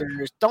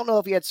doctors. Don't know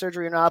if he had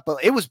surgery or not,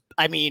 but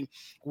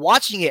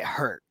watching it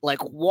hurt.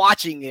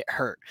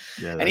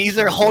 Yeah, and he's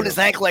there holding his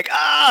ankle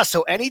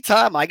So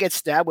anytime I get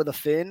stabbed with a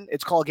fin,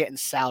 it's called getting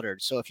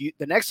Souderd. So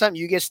the next time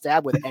you get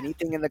stabbed with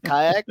anything in the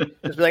kayak,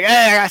 just be like,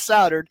 hey, I got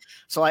Souderd.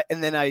 So I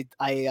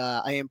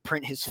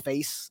imprint his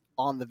face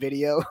on the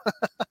video.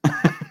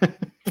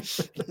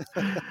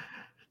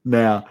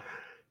 Now,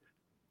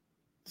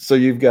 so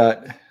you've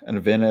got an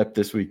event up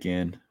this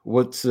weekend.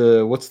 What's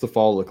the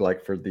fall look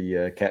like for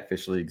the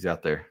catfish leagues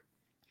out there?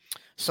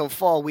 So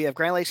fall, we have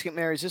Grand Lakes St.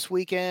 Mary's this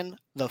weekend.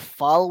 The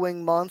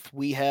following month,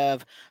 we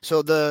have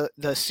the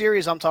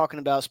series I'm talking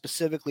about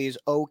specifically is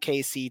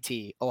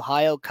OKCT,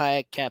 Ohio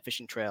Kayak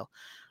Catfishing Trail.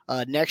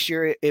 Next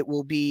year, it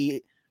will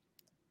be.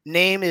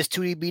 Name is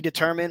to be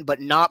determined, but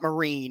Not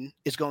Marine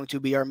is going to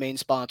be our main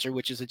sponsor,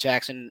 which is a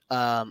Jackson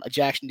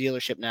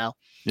dealership now.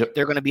 Yep.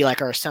 They're going to be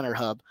like our center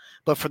hub.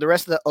 But for the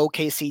rest of the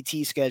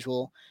OKCT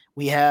schedule,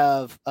 we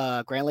have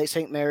Grand Lake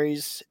St.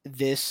 Mary's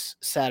this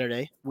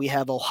Saturday. We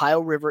have Ohio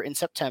River in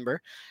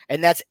September,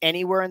 and that's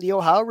anywhere in the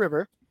Ohio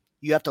River.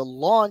 You have to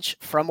launch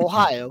from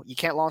Ohio. You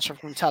can't launch from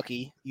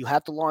Kentucky. You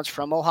have to launch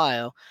from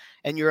Ohio,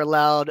 and you're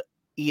allowed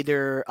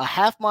either a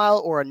half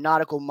mile or a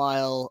nautical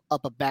mile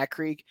up a back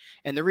creek.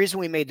 And the reason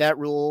we made that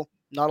rule,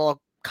 not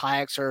all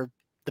kayaks are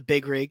the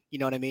big rig, you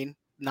know what I mean?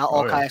 Not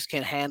all kayaks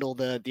can handle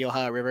the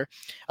Ohio River.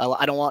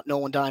 I don't want no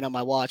one dying on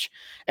my watch.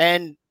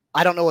 And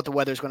I don't know what the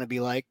weather's going to be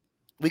like.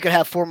 We could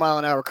have 4 mile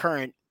an hour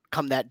current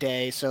come that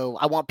day. So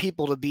I want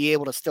people to be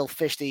able to still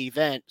fish the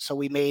event. So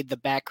we made the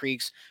back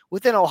creeks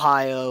within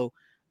Ohio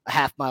a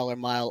half mile or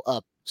mile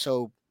up.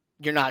 So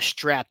you're not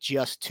strapped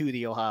just to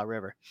the Ohio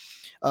River.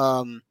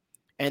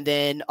 And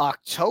then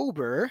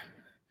October,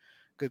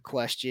 good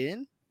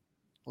question.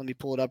 Let me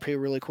pull it up here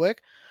really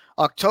quick.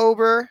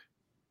 October,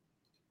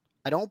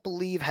 I don't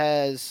believe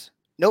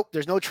nope,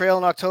 there's no trail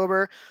in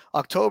October.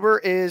 October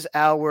is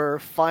our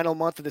final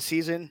month of the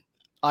season.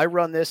 I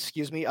run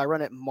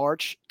it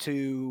March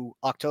to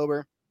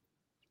October.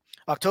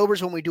 October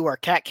is when we do our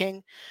Cat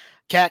King.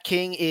 Cat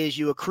King is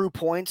you accrue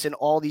points in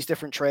all these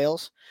different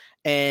trails.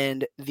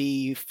 And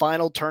the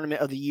final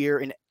tournament of the year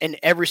in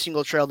every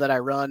single trail that I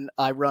run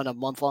a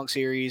month-long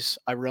series.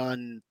 I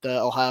run the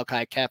Ohio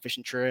Kayak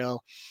Catfishing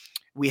Trail.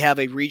 We have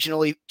a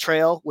regional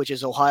trail, which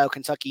is Ohio,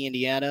 Kentucky,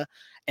 Indiana.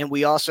 And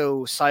we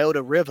also,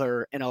 Scioto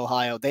River in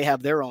Ohio, they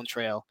have their own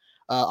trail.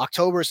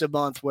 October is the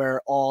month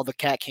where all the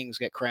Cat Kings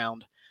get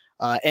crowned.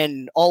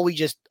 And all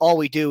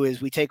we do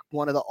is we take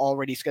one of the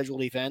already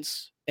scheduled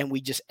events and we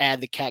just add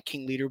the Cat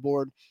King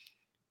leaderboard.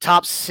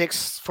 Top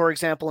 6, for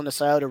example, in the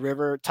Scioto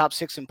River, top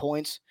 6 in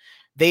points.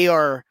 They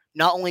are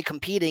not only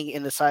competing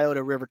in the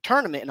Scioto River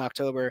tournament in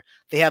October,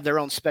 they have their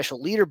own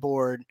special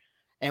leaderboard,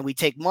 and we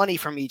take money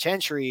from each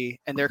entry,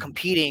 and they're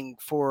competing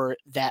for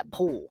that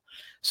pool.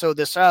 So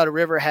the Scioto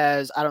River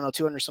has, I don't know,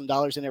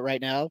 $200 in it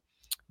right now.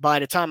 By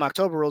the time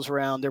October rolls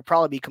around, they'll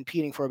probably be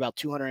competing for about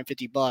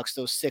 $250.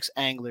 Those 6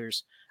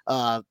 anglers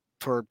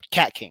for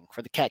Cat King,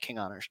 for the Cat King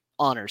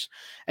honors.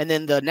 And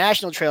then the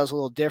national trail is a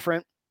little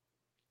different,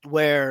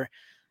 where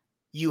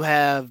you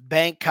have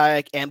bank,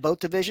 kayak, and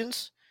boat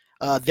divisions.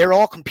 They're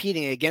all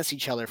competing against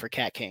each other for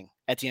Cat King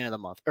at the end of the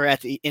month, or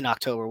in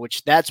October,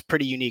 which that's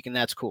pretty unique and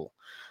that's cool.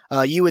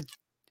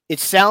 It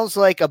sounds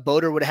like a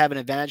boater would have an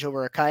advantage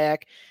over a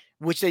kayak,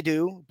 which they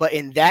do, but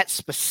in that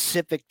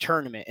specific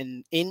tournament,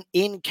 and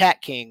in Cat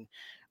King,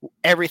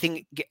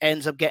 everything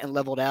ends up getting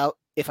leveled out.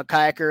 If a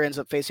kayaker ends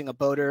up facing a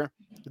boater,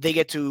 they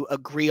get to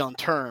agree on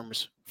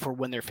terms for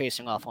when they're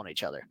facing off on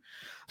each other.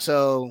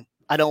 So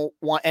I don't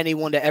want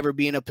anyone to ever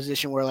be in a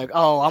position where, like,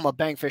 oh, I'm a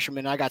bank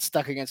fisherman, I got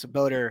stuck against a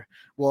boater.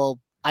 Well,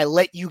 I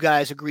let you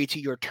guys agree to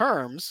your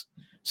terms.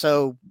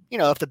 So,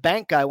 if the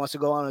bank guy wants to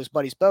go on his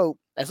buddy's boat,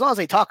 as long as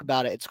they talk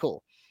about it, it's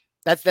cool.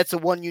 That's the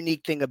one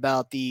unique thing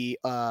about the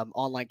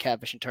online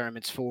catfishing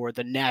tournaments for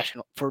the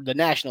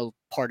national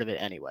part of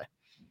it anyway.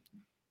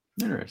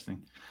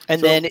 Interesting.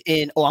 And then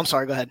I'm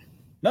sorry, go ahead.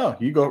 No,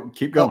 you go.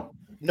 Keep going.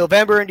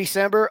 November and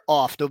December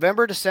off.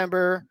 November,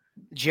 December,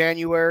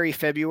 January,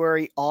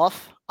 February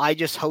off. I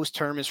just host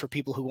tournaments for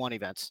people who want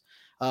events.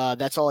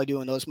 That's all I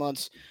do in those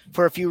months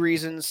for a few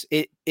reasons.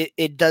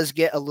 It does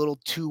get a little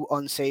too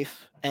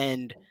unsafe,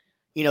 and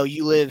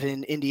you live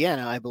in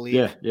Indiana, I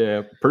believe.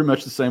 Yeah, pretty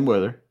much the same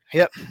weather.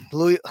 Yep,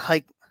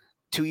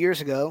 2 years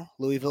ago,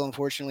 Louisville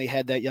unfortunately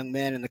had that young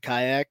man in the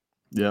kayak.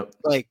 Yep.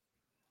 Like,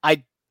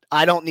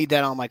 I don't need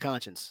that on my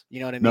conscience. You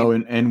know what I mean? No,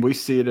 and we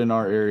see it in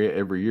our area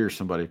every year.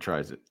 Somebody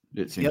tries it.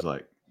 It seems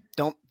like.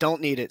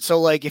 Don't need it. So,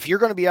 like, if you're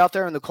going to be out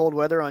there in the cold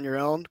weather on your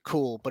own,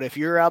 cool. But if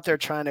you're out there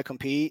trying to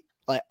compete,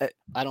 like,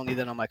 I don't need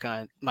that on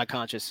my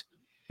conscience.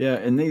 Yeah,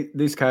 and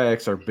these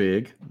kayaks are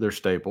big. They're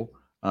staple.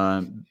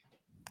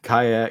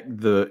 Kayak,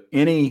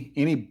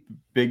 any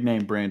big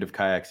name brand of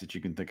kayaks that you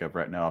can think of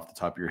right now off the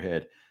top of your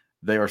head,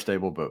 they are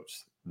stable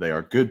boats. They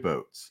are good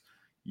boats.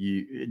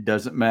 It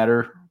doesn't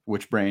matter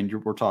which brand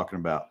we're talking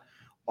about,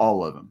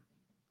 all of them.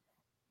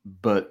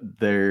 But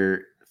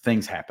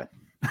things happen.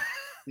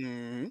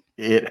 Mm-hmm.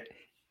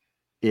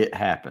 It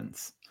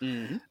happens.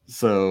 Mm-hmm.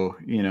 So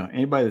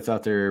anybody that's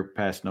out there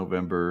past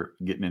November,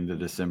 getting into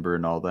December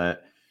and all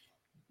that,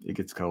 it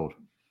gets cold.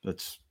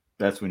 That's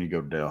when you go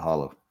to Dale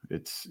Hollow.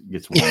 It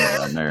gets warm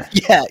down there.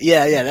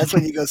 Yeah. That's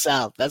when you go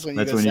south.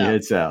 You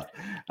head south.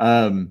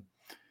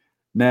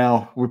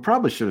 Now, we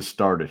probably should have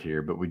started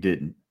here, but we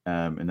didn't,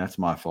 and that's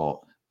my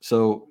fault.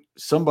 So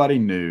somebody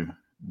new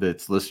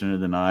that's listening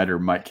tonight or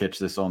might catch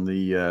this on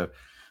the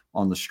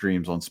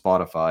streams on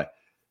Spotify,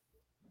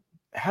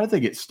 how do they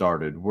get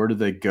started? Where do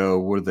they go?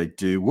 What do they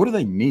do? What do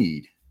they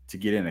need to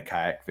get in a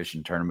kayak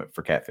fishing tournament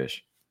for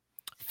catfish?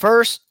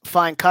 First,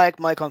 find Kayak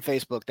Mike on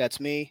Facebook. That's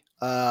me.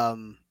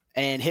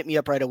 And hit me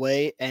up right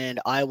away, and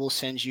I will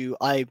send you.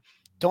 I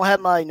don't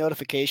have my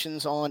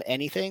notifications on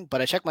anything,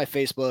 but I check my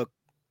Facebook,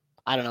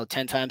 I don't know,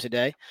 10 times a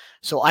day.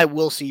 So I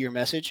will see your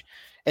message.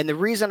 And the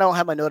reason I don't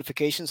have my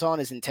notifications on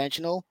is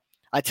intentional.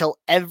 I tell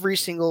every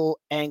single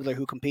angler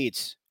who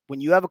competes, when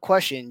you have a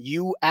question,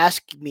 you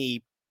ask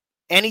me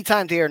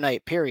anytime, day or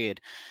night, period.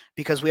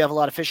 Because we have a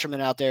lot of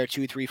fishermen out there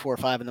 2, 3, 4,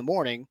 5 in the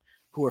morning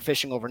who are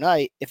fishing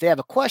overnight. If they have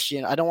a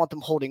question, I don't want them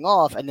holding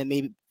off and then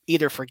maybe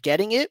either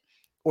forgetting it,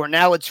 or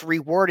now it's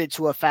reworded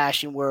to a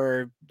fashion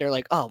where they're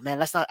like, oh man,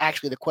 that's not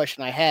actually the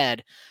question I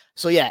had.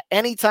 So yeah,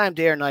 anytime,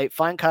 day or night,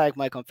 find Kayak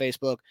Mike on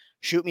Facebook,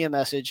 shoot me a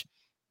message,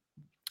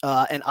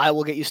 and I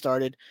will get you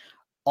started.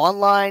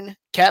 Online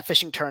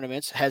Catfishing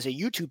Tournaments has a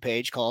YouTube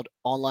page called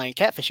Online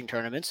Catfishing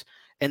Tournaments,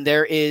 and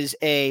there is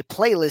a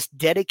playlist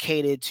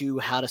dedicated to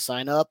how to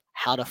sign up,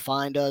 how to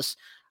find us,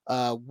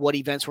 what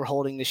events we're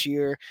holding this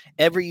year.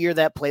 Every year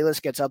that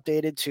playlist gets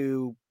updated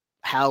to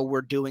how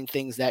we're doing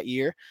things that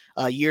year.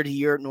 Year to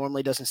year, it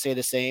normally doesn't stay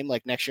the same.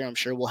 Like next year, I'm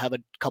sure we'll have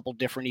a couple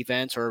different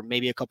events or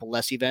maybe a couple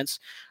less events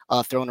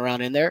thrown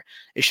around in there.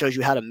 It shows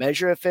you how to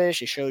measure a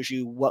fish. It shows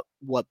you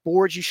what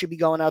boards you should be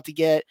going out to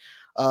get.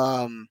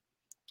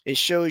 It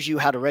shows you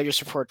how to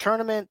register for a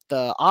tournament,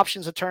 the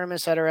options of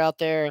tournaments that are out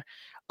there.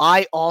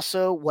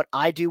 What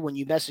I do when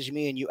you message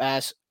me and you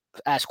ask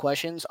ask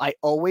questions, I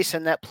always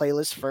send that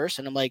playlist first,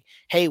 and I'm like,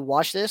 hey,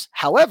 watch this.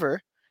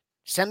 However,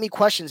 send me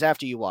questions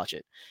after you watch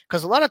it,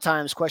 because a lot of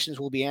times questions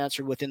will be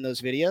answered within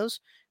those videos.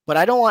 But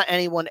I don't want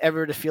anyone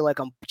ever to feel like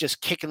I'm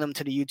just kicking them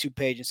to the YouTube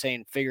page and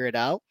saying, figure it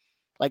out.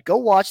 Like, go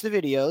watch the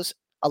videos.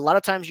 A lot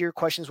of times your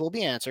questions will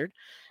be answered.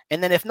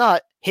 And then if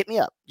not, hit me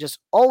up. Just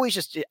always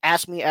just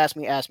ask me.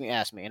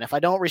 And if I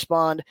don't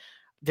respond,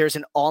 there's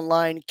an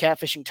online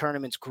catfishing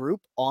tournaments group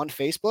on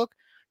Facebook.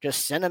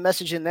 Just send a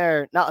message in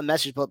there, not a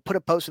message, but put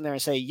a post in there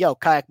and say, yo,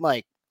 Kayak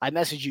Mike, I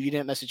messaged you. You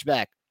didn't message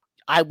back.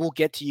 I will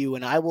get to you,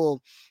 and I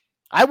will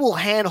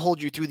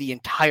handhold you through the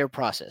entire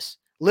process,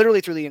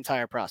 literally through the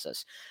entire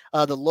process.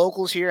 The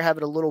locals here have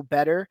it a little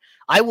better.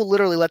 I will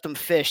literally let them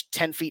fish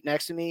 10 feet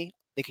next to me.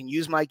 They can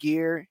use my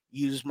gear,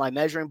 use my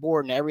measuring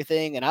board and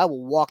everything, and I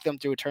will walk them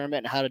through a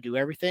tournament and how to do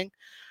everything.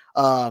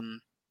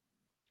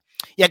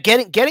 Yeah,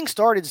 getting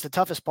started is the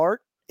toughest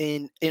part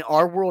in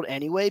our world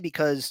anyway,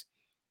 because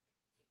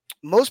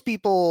most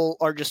people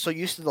are just so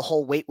used to the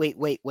whole wait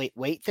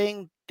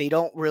thing. They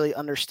don't really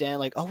understand,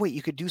 like, oh, wait,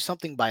 you could do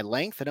something by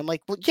length. And I'm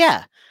like, well,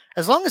 yeah,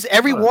 as long as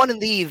everyone in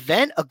the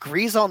event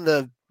agrees on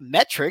the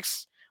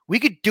metrics, we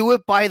could do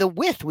it by the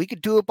width. We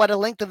could do it by the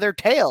length of their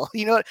tail.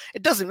 You know,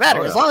 it doesn't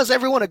matter. As long as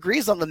everyone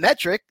agrees on the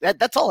metric,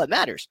 that's all that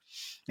matters.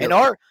 Yep.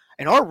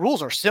 And our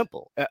rules are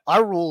simple.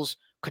 Our rules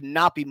could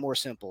not be more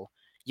simple.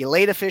 You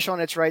lay the fish on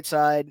its right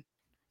side.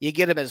 You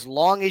get him as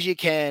long as you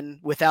can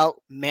without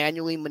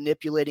manually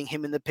manipulating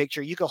him in the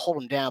picture. You can hold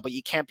him down, but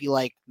you can't be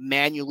like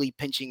manually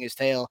pinching his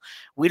tail.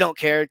 We don't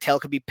care. Tail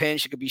could be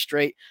pinched. It could be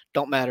straight.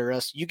 Don't matter to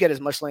us. You get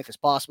as much length as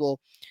possible.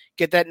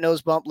 Get that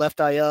nose bump, left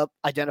eye up,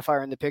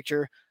 identifier in the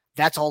picture.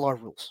 That's all our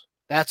rules.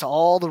 That's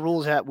all the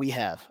rules that we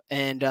have.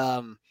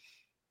 And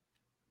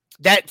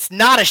that's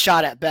not a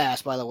shot at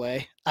bass, by the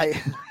way.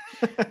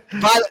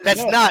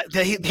 That's not.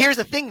 Here's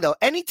the thing, though.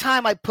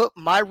 Anytime I put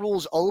my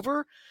rules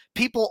over,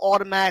 people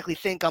automatically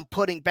think I'm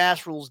putting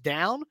bass rules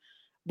down,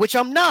 which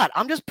I'm not.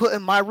 I'm just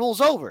putting my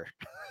rules over.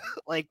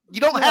 Like, you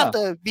don't have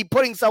to be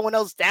putting someone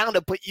else down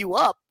to put you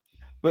up.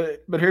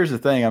 But here's the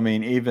thing. I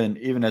mean,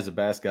 even as a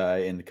bass guy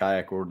in the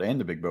kayak world and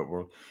the big boat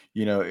world,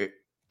 you know,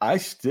 I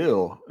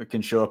still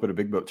can show up at a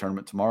big boat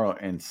tournament tomorrow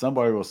and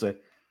somebody will say,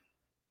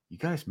 you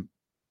guys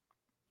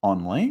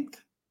on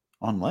length?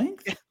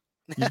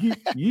 You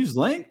use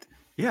length?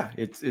 Yeah,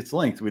 it's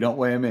length. We don't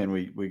weigh them in.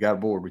 We got a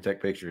board. We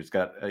take pictures. It's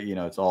got,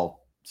 it's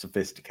all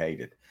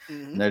sophisticated.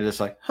 Mm-hmm. And they're just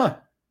like, huh.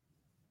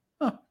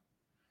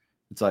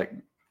 It's like,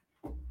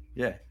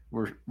 yeah,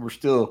 we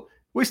still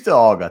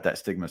all got that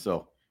stigma.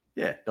 So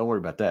yeah, don't worry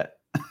about that.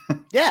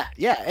 Yeah.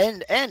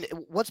 And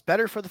what's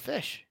better for the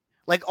fish?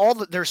 Like,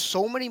 there's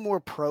so many more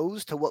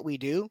pros to what we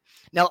do.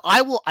 Now,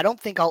 I don't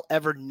think I'll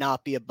ever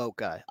not be a boat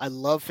guy. I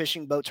love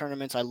fishing boat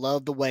tournaments. I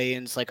love the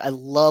weigh-ins. Like, I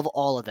love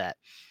all of that.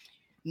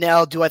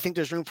 Now, do I think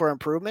there's room for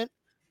improvement?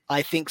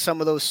 I think some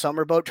of those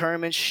summer boat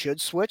tournaments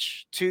should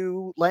switch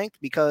to length,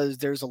 because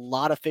there's a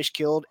lot of fish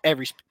killed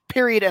every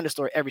period, end of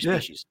story, every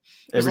species.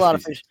 There's a lot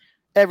of fish,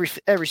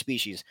 every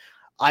species.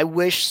 I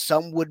wish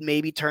some would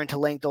maybe turn to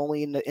length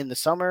only in the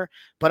summer,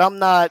 but I'm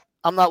not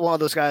one of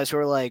those guys who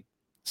are like,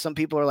 some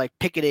people are like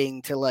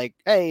picketing to like,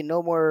 hey,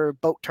 no more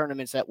boat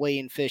tournaments that weigh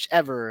in fish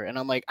ever. And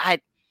I'm like, I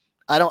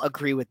don't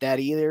agree with that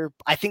either.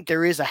 I think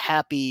there is a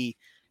happy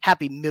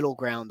middle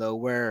ground, though,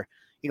 where,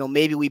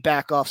 maybe we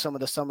back off some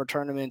of the summer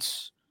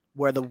tournaments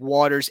where the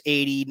water's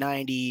 80,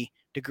 90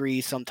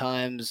 degrees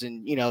sometimes.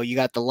 And, you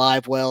got the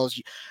live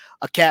wells,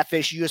 a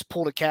catfish, you just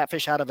pulled a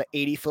catfish out of an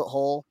 80-foot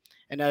hole,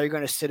 and now you're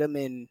going to sit him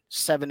in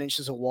 7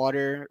 inches of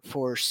water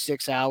for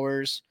 6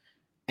 hours,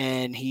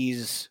 and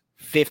he's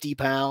 50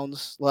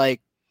 pounds. Like,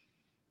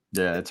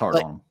 yeah, it's hard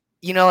on them.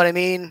 You know what I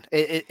mean?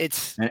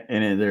 It's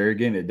and there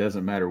again, it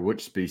doesn't matter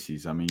which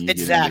species. I mean, you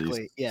exactly,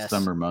 get into these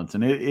summer months,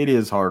 and it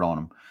is hard on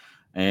them.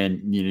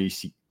 And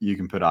you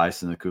can put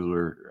ice in the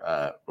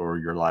cooler or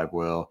your live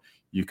well.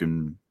 You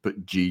can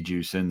put G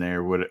juice in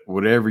there,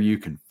 whatever you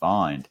can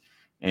find,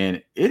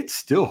 and it's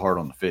still hard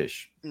on the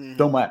fish. Mm-hmm.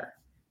 Don't matter.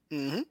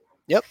 Mm-hmm.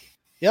 Yep.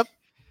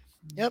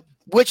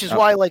 Which is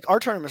why, like, our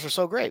tournaments are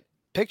so great.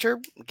 Picture,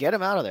 get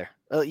them out of there.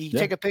 You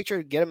take a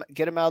picture, get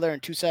them out of there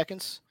in 2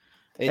 seconds.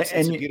 It's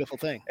a beautiful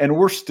thing. And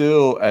we're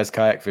still, as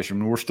kayak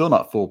fishermen, we're still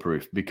not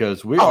foolproof,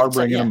 because we are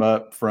bringing them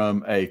up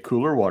from a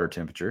cooler water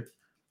temperature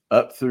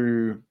up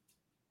through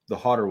the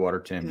hotter water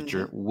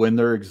temperature when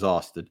they're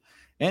exhausted.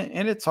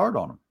 And it's hard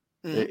on them.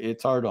 Mm-hmm.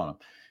 It's hard on them.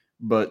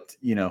 But,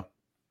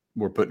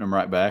 we're putting them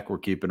right back. We're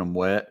keeping them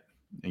wet.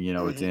 And,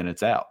 it's in,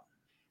 it's out.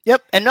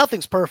 Yep. And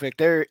nothing's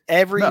perfect.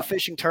 Every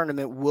fishing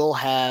tournament will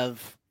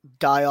have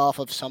die off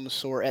of some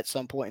sort at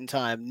some point in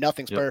time.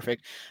 Nothing's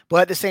perfect.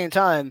 But at the same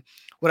time,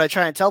 what I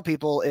try and tell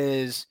people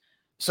is,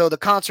 so the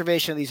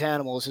conservation of these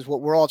animals is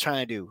what we're all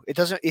trying to do. It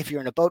doesn't, if you're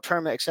in a boat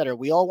tournament, et cetera,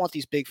 we all want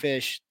these big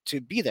fish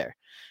to be there.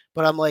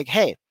 But I'm like,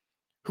 hey,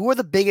 who are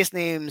the biggest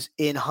names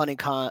in hunting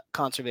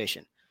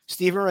conservation?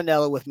 Steven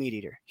Ranella with Meat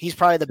Eater. He's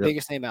probably the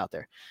biggest name out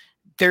there.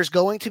 There's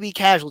going to be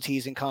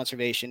casualties in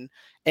conservation.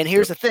 And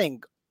here's the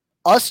thing,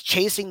 us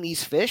chasing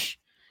these fish,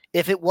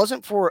 if it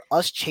wasn't for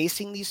us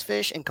chasing these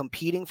fish and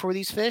competing for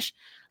these fish,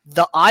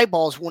 the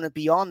eyeballs wouldn't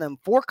be on them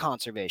for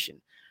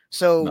conservation.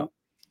 So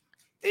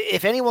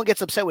if anyone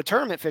gets upset with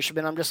tournament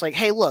fishermen, I'm just like,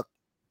 hey, look,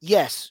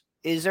 yes,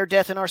 is there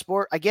death in our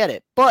sport? I get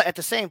it. But at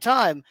the same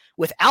time,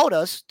 without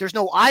us, there's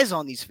no eyes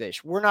on these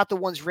fish. We're not the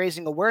ones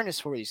raising awareness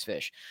for these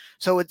fish.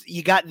 So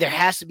there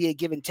has to be a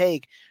give and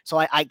take.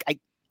 So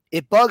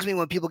it bugs me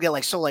when people get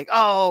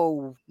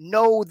oh,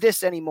 no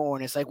this anymore.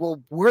 And it's like,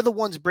 well, we're the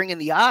ones bringing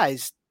the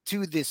eyes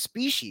to this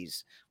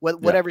species,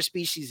 whatever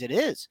species it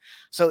is.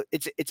 So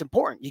it's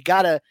important. You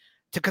gotta,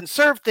 to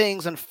conserve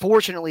things.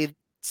 Unfortunately,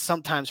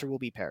 sometimes there will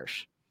be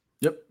perish.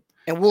 Yep.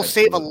 And we'll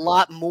save a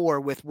lot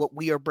more with what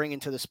we are bringing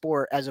to the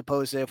sport, as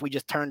opposed to if we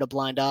just turned a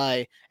blind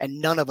eye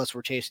and none of us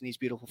were chasing these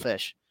beautiful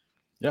fish.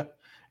 Yeah.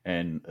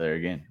 And there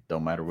again,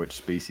 don't matter which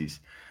species.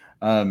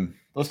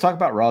 Let's talk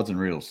about rods and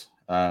reels.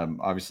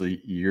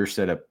 Obviously, your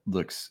setup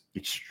looks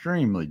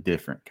extremely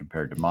different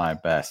compared to my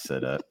bass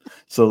setup.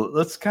 So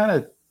let's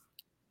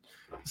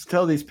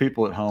tell these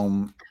people at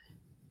home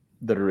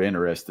that are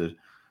interested,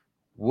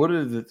 what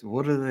are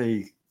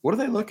they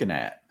looking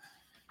at?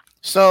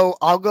 So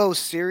I'll go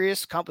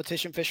serious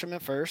competition fisherman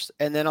first,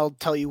 and then I'll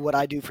tell you what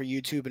I do for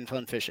YouTube and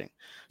fun fishing.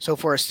 So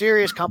for a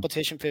serious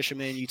competition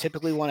fisherman, you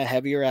typically want a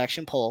heavier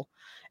action pole,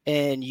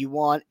 and you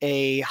want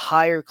a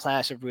higher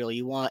class of reel.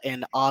 You want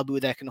an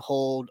Abu that can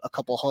hold a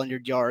couple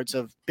 100 yards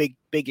of big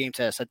game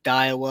tests, a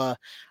Daiwa.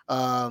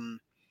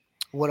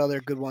 What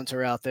other good ones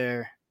are out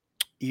there?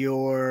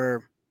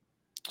 Your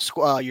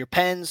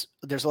pens.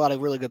 There's a lot of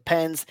really good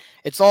pens.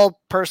 It's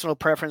all personal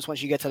preference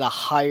once you get to the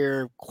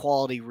higher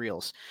quality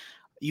reels.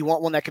 You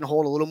want one that can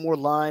hold a little more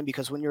line,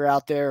 because when you're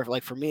out there,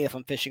 like for me, if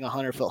I'm fishing a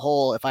 100-foot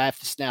hole, if I have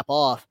to snap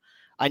off,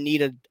 I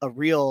need a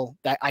reel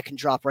that I can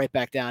drop right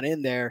back down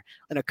in there.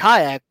 In a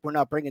kayak, we're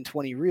not bringing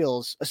 20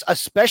 reels,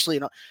 especially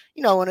in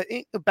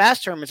a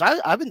bass tournaments.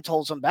 I've been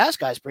told some bass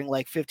guys bring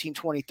like 15,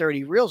 20,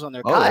 30 reels on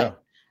their kayak. Yeah.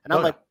 And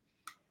I'm like,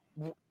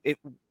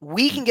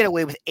 we can get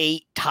away with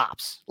 8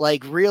 tops.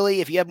 Like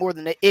really, if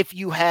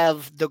you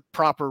have the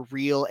proper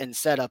reel and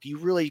setup, you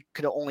really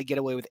could only get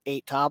away with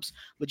 8 tops.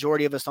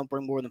 Majority of us don't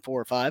bring more than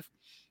 4 or 5.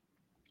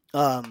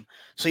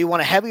 So you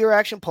want a heavier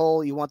action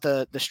pole, you want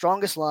the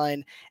strongest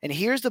line. And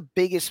here's the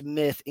biggest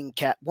myth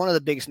one of the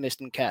biggest myths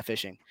in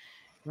catfishing.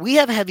 We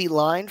have heavy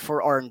line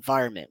for our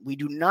environment. We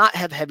do not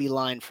have heavy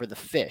line for the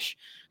fish.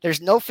 There's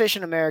no fish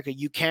in America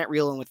you can't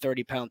reel in with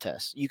 30-pound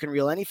tests. You can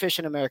reel any fish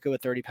in America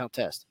with 30-pound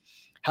test.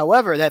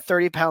 However, that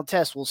 30-pound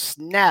test will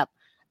snap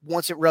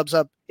once it rubs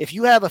up. If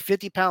you have a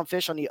 50-pound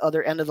fish on the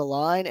other end of the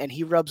line and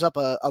he rubs up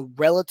a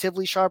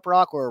relatively sharp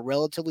rock or a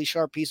relatively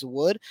sharp piece of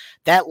wood,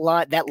 that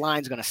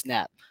line's going to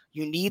snap.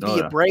 You need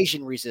the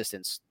abrasion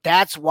resistance.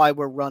 That's why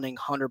we're running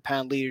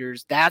 100-pound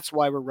leaders. That's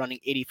why we're running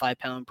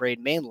 85-pound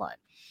braid mainline.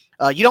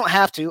 You don't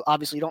have to.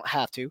 Obviously, you don't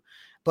have to.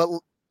 But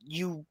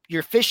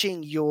you're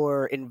fishing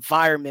your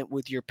environment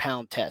with your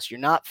pound test. You're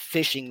not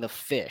fishing the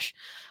fish.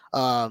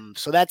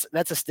 So that's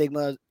a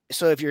stigma.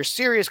 So if you're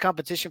serious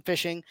competition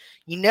fishing,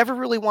 you never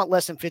really want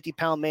less than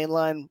 50-pound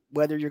mainline,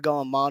 whether you're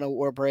going mono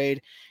or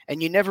braid,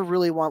 and you never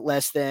really want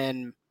less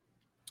than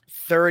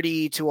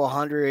 30 to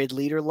 100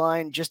 leader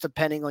line, just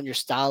depending on your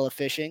style of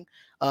fishing.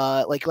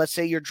 Like let's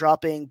say you're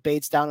dropping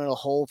baits down in a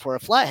hole for a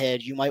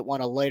flathead, you might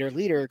want a lighter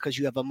leader because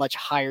you have a much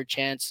higher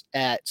chance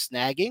at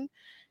snagging,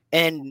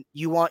 and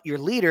you want your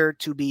leader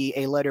to be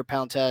a lighter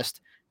pound test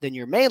than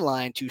your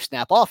mainline to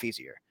snap off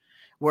easier.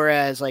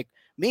 Whereas like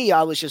me,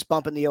 I was just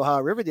bumping the Ohio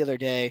River the other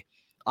day.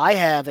 I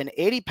have an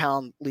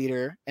 80-pound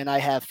leader and I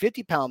have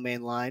 50-pound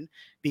mainline,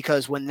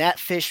 because when that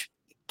fish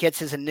gets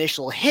his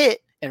initial hit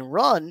and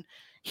run,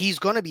 he's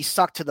going to be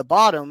sucked to the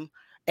bottom.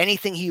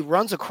 Anything he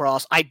runs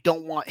across, I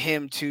don't want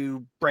him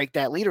to break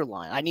that leader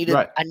line. I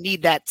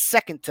need that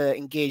second to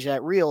engage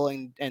that reel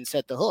and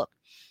set the hook.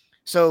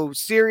 So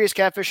serious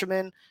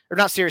catfishermen, or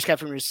not serious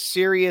catfishermen,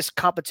 serious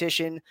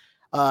competition,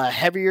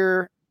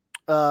 heavier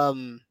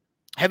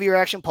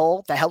action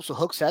pole that helps with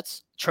hook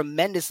sets,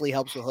 tremendously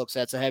helps with hook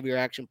sets, a heavier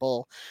action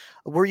pole.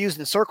 We're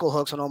using circle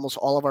hooks on almost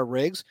all of our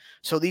rigs.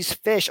 So these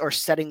fish are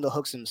setting the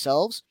hooks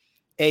themselves.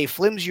 A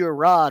flimsier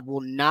rod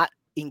will not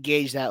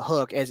engage that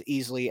hook as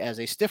easily as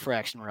a stiffer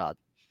action rod.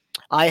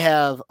 I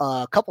have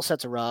a couple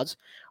sets of rods.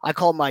 I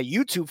call my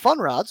YouTube fun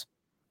rods.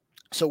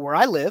 So where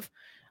I live,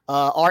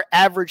 our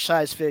average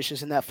size fish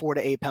is in that 4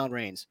 to 8 pound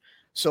range.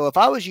 So if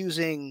I was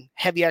using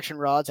heavy action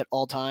rods at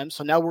all times,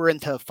 so now we're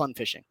into fun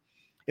fishing.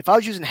 If I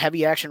was using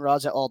heavy action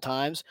rods at all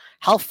times,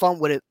 how fun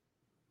would it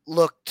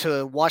look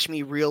to watch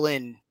me reel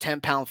in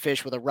 10-pound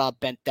fish with a rod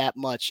bent that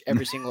much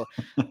every single?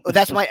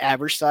 That's my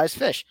average size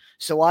fish.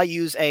 So I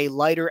use a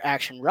lighter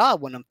action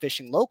rod when I'm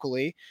fishing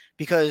locally,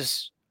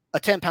 because a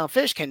 10-pound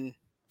fish can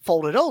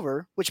fold it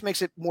over, which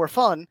makes it more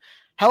fun.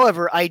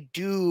 However, I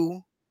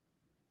do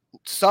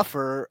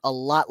suffer a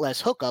lot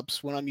less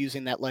hookups when I'm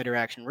using that lighter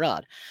action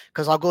rod,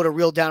 because I'll go to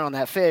reel down on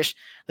that fish,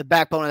 the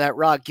backbone of that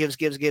rod gives,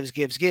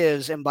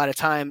 and by the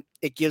time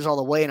it gives all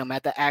the way and I'm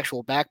at the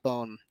actual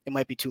backbone, it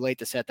might be too late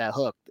to set that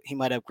hook. He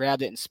might have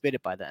grabbed it and spit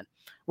it by then.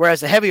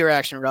 Whereas the heavier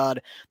action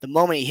rod, the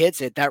moment he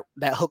hits it, that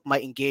hook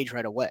might engage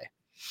right away.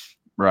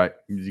 Right.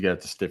 You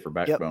got the stiffer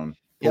backbone.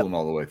 pull them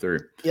all the way through.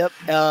 Yep.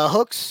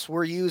 Hooks,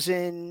 we're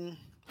using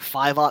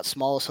 5/0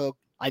 smallest hook.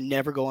 I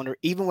never go under,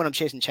 even when I'm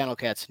chasing channel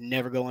cats,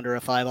 never go under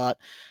a 5/0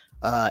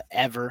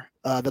 ever.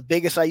 The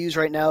biggest I use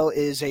right now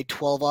is a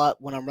 12/0.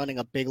 When I'm running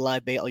a big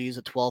live bait, I'll use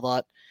a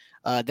 12/0.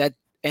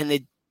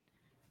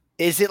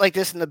 Is it like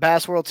this in the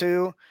bass world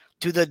too?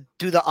 Do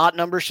the odd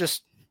numbers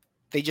just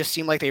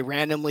seem like they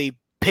randomly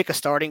pick a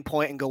starting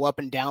point and go up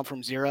and down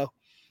from zero?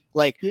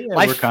 Like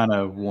we're kind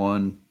of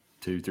 1,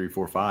 2, 3,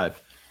 4,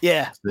 5.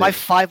 Yeah, 6. My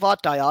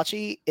 5/0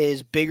 Daiichi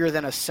is bigger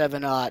than a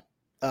 7/0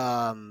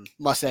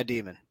 Mustad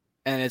Demon,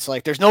 and it's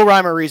like there's no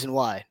rhyme or reason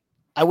why.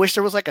 I wish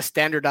there was like a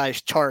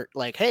standardized chart,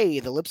 like, hey,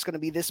 the lip's going to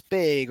be this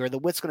big or the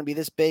width's going to be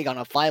this big on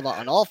a 5/0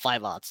 on all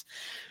 5/0s.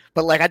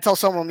 But like I tell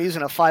someone I'm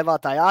using a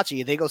 5/0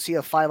 Daiichi, they go see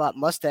a 5/0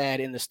 Mustad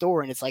in the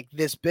store and it's like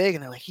this big,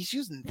 and they're like, he's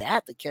using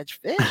that to catch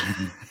fish.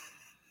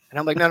 And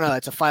I'm like, no,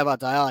 it's a 5/0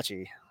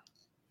 Daiichi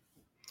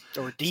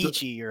or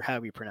Daiichi or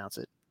however you pronounce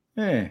it.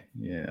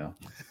 Yeah.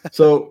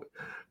 So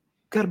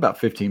got about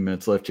 15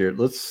 minutes left here.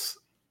 Let's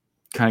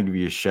kind of give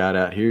you a shout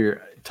out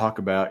here. Talk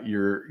about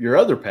your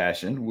other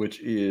passion, which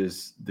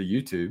is the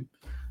YouTube.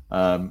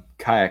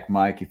 Kayak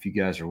Mike, if you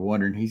guys are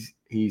wondering,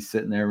 he's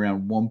sitting there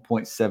around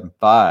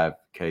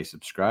 1.75K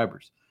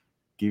subscribers.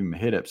 Give him a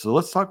hit up. So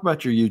let's talk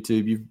about your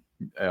YouTube. You've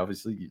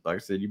obviously, like I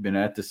said, you've been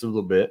at this a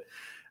little bit.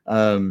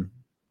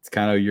 It's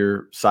kind of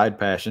your side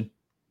passion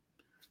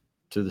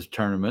to the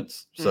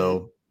tournaments.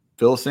 So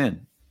fill us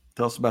in.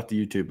 Tell us about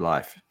the YouTube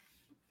life.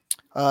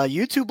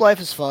 YouTube life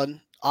is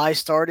fun. I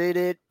started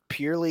it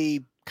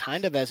purely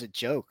kind of as a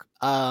joke.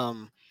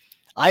 I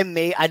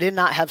did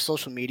not have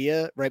social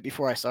media right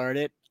before I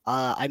started it.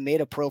 I made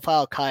a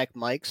profile Kayak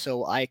Mike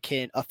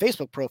a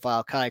Facebook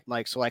profile Kayak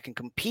Mike so I can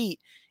compete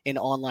in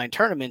online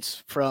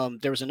tournaments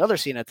there was another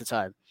scene at the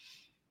time,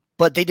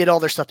 but they did all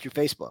their stuff through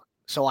Facebook.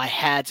 So I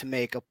had to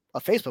make a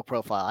Facebook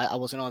profile. I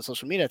wasn't on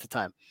social media at the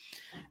time.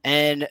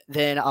 And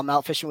then I'm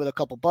out fishing with a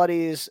couple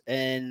buddies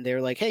and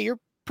they're like, hey, you're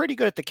pretty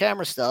good at the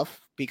camera stuff,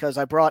 because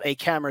I brought a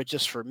camera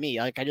just for me.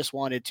 Like I just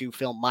wanted to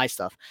film my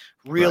stuff.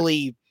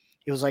 Really, right.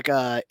 It was like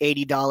a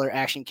 $80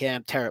 action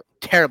cam,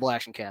 terrible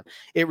action cam.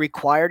 It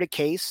required a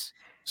case,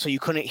 so you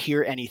couldn't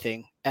hear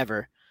anything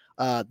ever.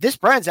 This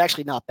brand's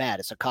actually not bad.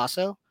 It's a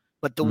Casso,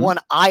 but the one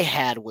I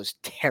had was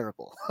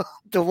terrible.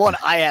 The one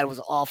I had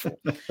was awful.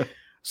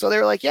 So they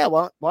were like, yeah,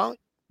 why don't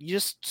you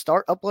just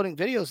start uploading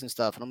videos and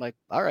stuff? And I'm like,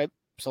 all right.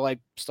 So I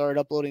started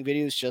uploading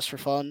videos just for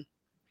fun.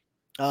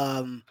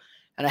 And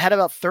I had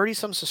about 30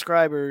 some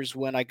subscribers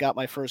when I got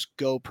my first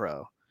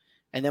GoPro.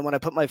 And then when I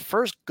put my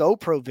first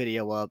GoPro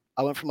video up,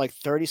 I went from like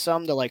 30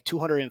 some to like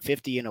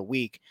 250 in a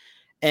week.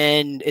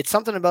 And it's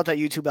something about that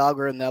YouTube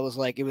algorithm that was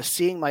like, it was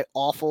seeing my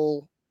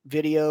awful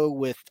video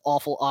with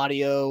awful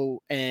audio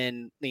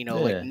and,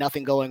 like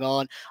nothing going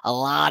on, a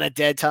lot of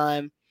dead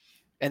time.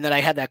 And then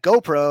I had that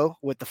GoPro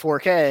with the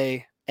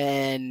 4K,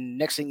 and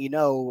next thing you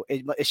know,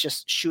 it's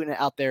just shooting it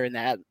out there in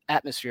the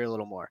atmosphere a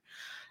little more.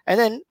 And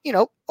then,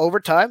 over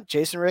time,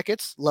 Jason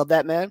Ricketts, love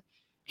that man.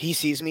 He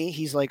sees me.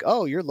 He's like,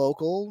 oh, you're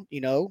local.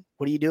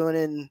 What are you doing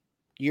in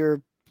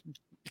your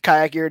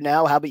kayak gear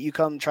now? How about you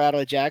come try out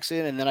at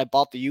Jackson? And then I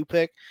bought the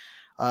U-Pick.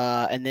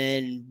 And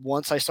then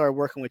once I started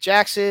working with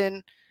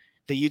Jackson,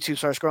 the YouTube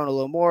starts growing a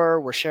little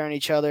more. We're sharing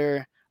each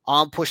other.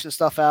 I'm pushing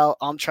stuff out.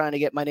 I'm trying to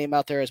get my name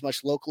out there as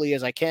much locally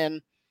as I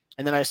can.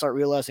 And then I start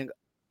realizing,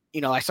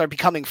 I start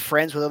becoming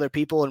friends with other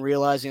people and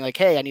realizing like,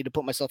 hey, I need to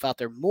put myself out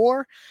there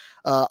more.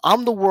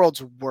 I'm the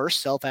world's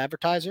worst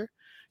self-advertiser.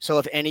 So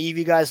if any of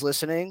you guys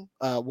listening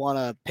want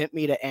to pimp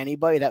me to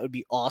anybody, that would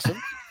be awesome.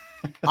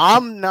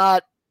 I'm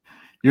not.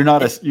 You're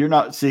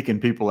not seeking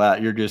people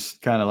out. You're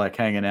just kind of like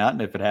hanging out.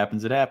 And if it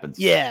happens, it happens.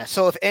 Yeah.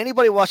 So if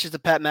anybody watches the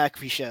Pat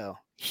McAfee show,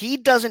 he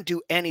doesn't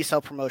do any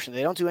self-promotion.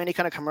 They don't do any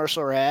kind of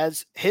commercial or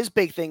ads. His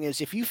big thing is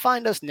if you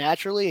find us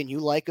naturally and you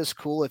like us,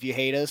 cool. If you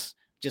hate us,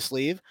 just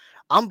leave.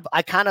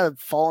 I kind of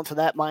fall into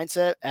that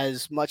mindset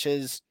as much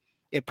as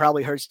it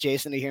probably hurts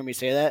Jason to hear me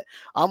say that.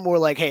 I'm more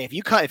like, hey,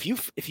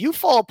 if you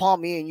fall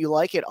upon me and you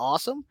like it,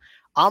 awesome.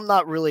 I'm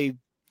not really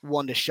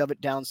one to shove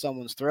it down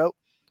someone's throat.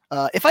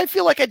 If I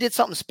feel like I did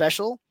something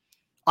special,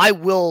 I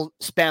will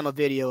spam a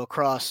video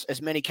across as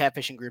many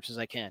catfishing groups as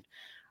I can.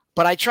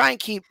 But I try and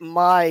keep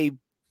my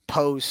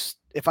posts.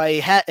 If I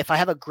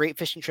have a great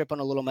fishing trip on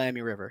a Little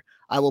Miami River,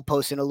 I will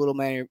post in a Little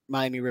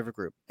Miami River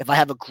group. If I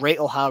have a great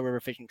Ohio River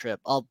fishing trip,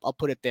 I'll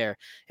put it there.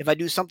 If I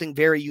do something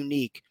very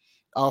unique,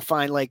 I'll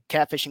find like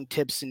catfishing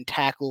tips and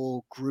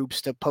tackle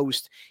groups to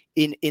post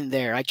in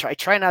there. I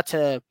try not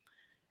to,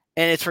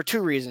 and it's for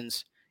two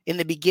reasons. In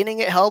the beginning,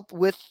 it helped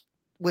with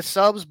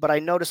subs, but I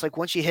noticed like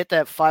once you hit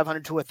that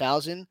 500 to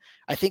 1,000,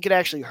 I think it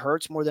actually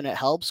hurts more than it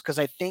helps, because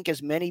I think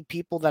as many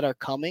people that are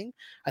coming,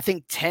 I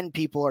think 10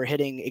 people are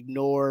hitting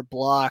ignore,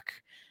 block,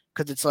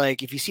 because it's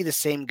like if you see the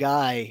same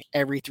guy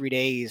every 3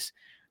 days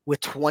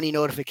with 20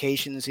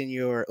 notifications in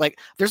your, like,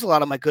 there's a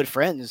lot of my good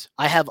friends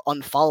I have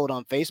unfollowed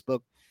on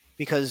Facebook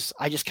because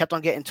I just kept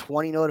on getting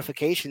 20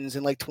 notifications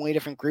in like 20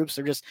 different groups.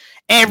 They're just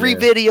every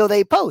video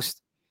they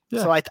post.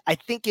 Yeah. So I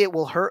think it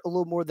will hurt a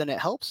little more than it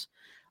helps.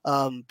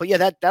 But yeah,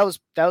 that was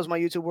my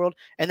YouTube world.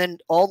 And then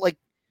all like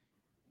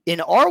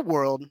in our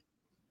world,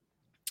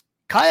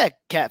 kayak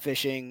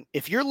catfishing,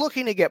 if you're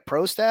looking to get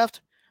pro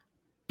staffed,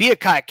 be a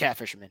kayak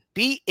catfisherman.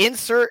 Be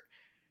insert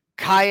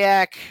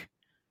kayak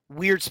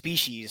weird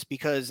species,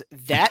 because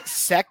that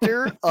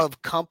sector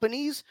of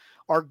companies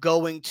are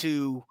going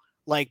to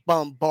like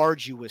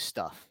bombard you with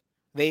stuff.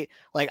 They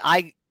like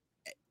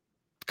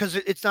because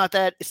it's not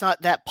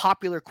that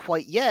popular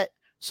quite yet.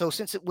 So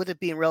since with it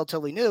being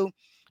relatively new,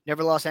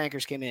 Never Lost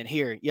Anchors came in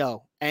here.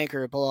 Yo,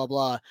 anchor, blah, blah,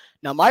 blah.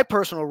 Now, my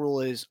personal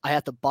rule is I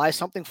have to buy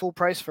something full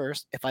price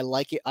first. If I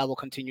like it, I will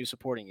continue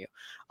supporting you.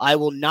 I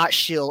will not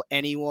shill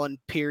anyone,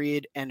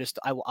 period. And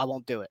I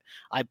won't do it.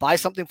 I buy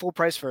something full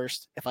price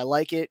first. If I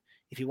like it,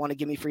 if you want to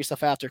give me free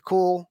stuff after,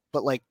 cool.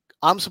 But like,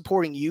 I'm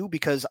supporting you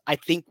because I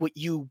think what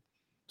you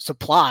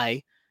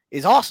supply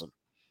is awesome.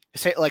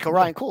 Say like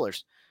Orion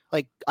coolers.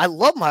 Like, I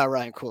love my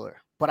Orion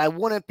cooler, but I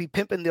wouldn't be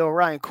pimping the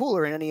Orion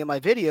cooler in any of my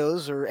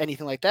videos or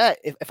anything like that.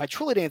 If I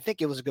truly didn't think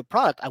it was a good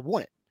product, I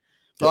wouldn't.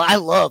 But I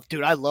love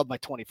my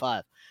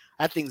 25.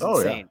 That thing's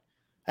insane.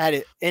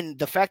 And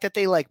the fact that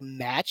they like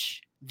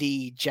match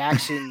the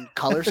Jackson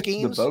color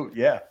schemes, the boat,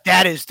 yeah,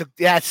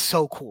 that's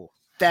so cool.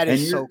 That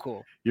is so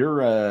cool.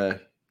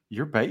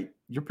 Your bait,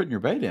 you're putting your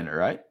bait in it,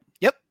 right?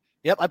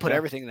 Yep. I put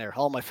everything in there.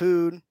 All my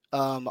food.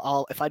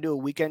 If I do a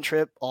weekend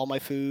trip, all my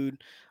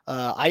food.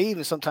 I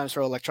even sometimes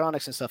throw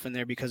electronics and stuff in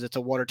there because it's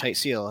a watertight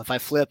seal. If I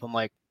flip, I'm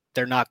like,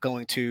 they're not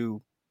going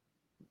to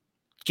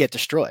get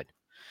destroyed.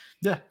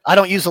 Yeah. I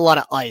don't use a lot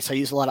of ice. I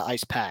use a lot of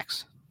ice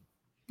packs.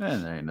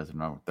 And there ain't nothing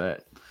wrong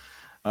with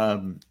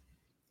that.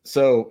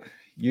 So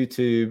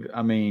YouTube,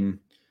 I mean,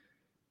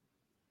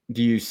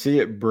 do you see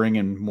it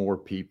bringing more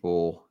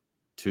people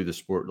to the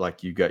sport?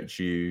 Like you got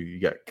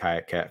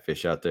kayak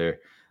catfish out there.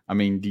 I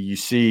mean, do you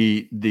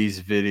see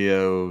these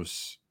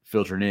videos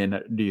filtering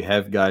in? Do you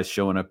have guys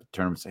showing up at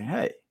tournaments saying,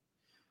 "Hey,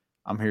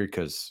 I'm here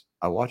because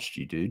I watched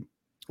you, dude"?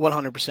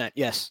 100%.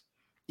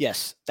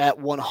 Yes, that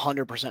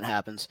 100%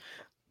 happens.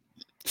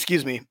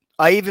 Excuse me.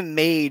 I even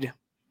made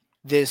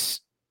this.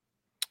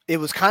 It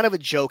was kind of a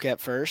joke at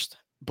first,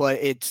 but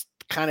it's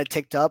kind of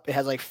ticked up. It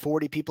has like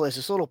 40 people. It's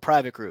this little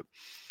private group.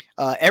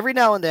 Every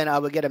now and then I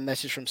would get a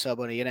message from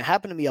somebody, and it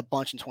happened to me a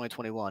bunch in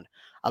 2021.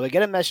 I would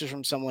get a message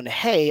from someone,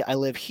 "Hey, I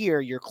live here.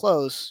 You're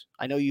close.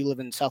 I know you live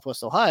in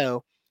Southwest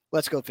Ohio.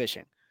 Let's go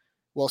fishing."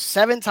 Well,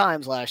 7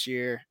 times last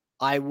year,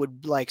 I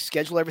would like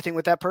schedule everything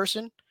with that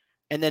person.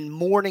 And then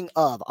morning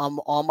of, I'm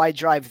on my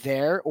drive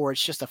there, or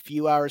it's just a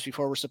few hours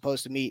before we're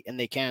supposed to meet, and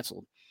they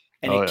canceled.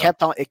 And it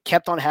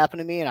kept on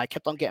happening to me, and I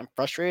kept on getting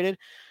frustrated.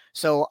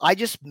 So I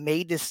just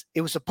made this.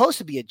 It was supposed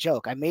to be a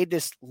joke. I made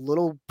this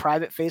little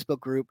private Facebook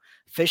group,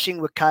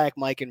 Fishing with Kayak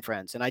Mike and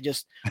Friends, and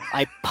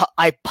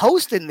I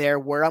post in there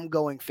where I'm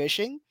going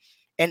fishing,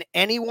 and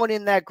anyone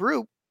in that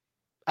group,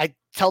 I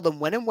tell them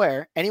when and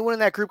where. Anyone in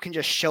that group can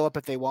just show up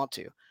if they want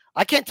to.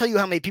 I can't tell you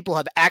how many people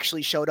have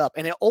actually showed up,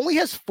 and it only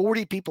has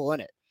 40 people in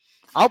it.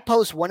 I'll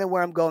post when and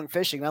where I'm going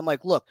fishing. And I'm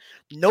like, look,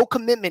 no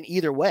commitment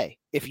either way.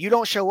 If you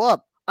don't show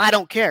up, I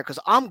don't care because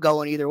I'm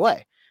going either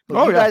way.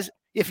 But guys,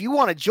 if you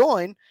want to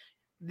join,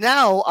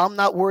 now I'm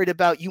not worried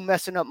about you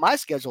messing up my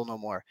schedule no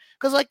more.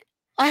 Because like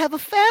I have a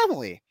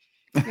family.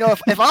 You know,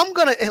 if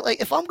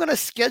I'm gonna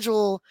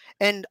schedule,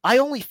 and I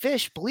only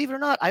fish, believe it or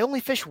not, I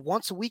only fish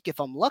once a week if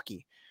I'm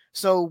lucky.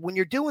 So when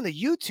you're doing the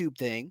YouTube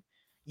thing,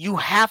 you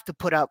have to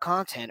put out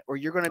content or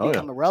you're going to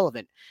become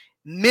irrelevant.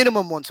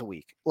 Minimum once a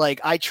week.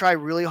 Like I try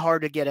really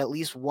hard to get at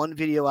least one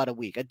video out a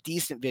week, a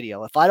decent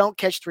video. If I don't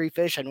catch 3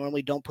 fish, I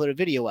normally don't put a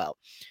video out.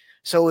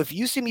 So if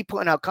you see me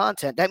putting out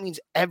content, that means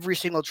every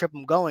single trip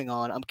I'm going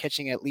on, I'm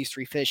catching at least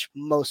 3 fish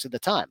most of the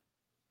time.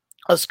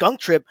 A skunk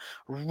trip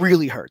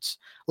really hurts.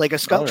 Like a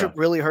skunk trip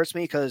really hurts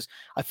me because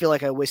I feel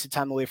like I wasted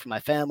time away from my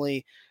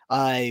family.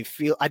 I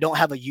feel I don't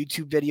have a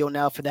YouTube video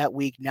now for that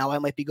week. Now I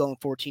might be going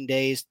 14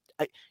 days.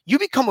 You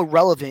become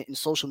irrelevant in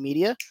social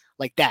media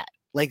like that,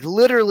 like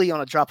literally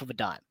on a drop of a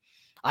dime.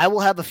 I will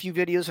have a few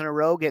videos in a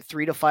row get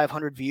 300 to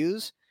 500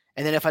 views.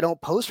 And then if I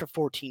don't post for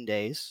 14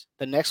 days,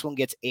 the next one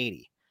gets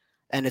 80.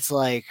 And it's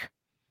like,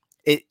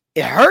 it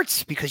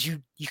hurts because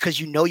you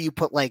know you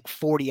put like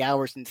 40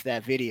 hours into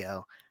that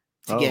video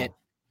to get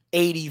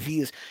 80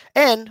 views.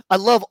 And I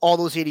love all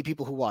those 80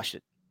 people who watched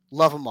it.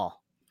 Love them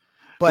all.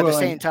 But at the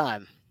same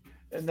time.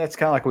 And that's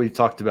kind of like what we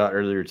talked about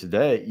earlier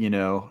today. You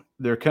know,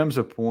 there comes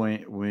a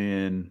point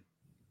when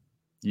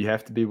you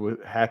have to be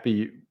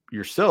happy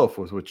yourself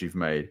with what you've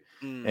made.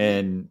 Mm-hmm.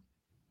 And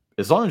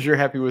as long as you're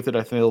happy with it,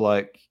 I feel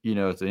like, you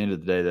know, at the end of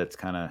the day, that's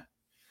kind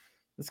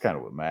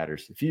of what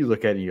matters. If you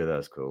look at it and you go,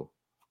 that's cool.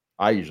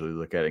 I usually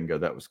look at it and go,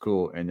 that was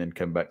cool. And then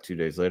come back 2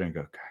 days later and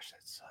go, gosh,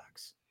 that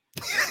sucks.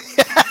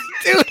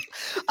 Dude,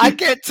 I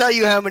can't tell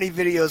you how many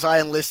videos I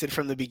enlisted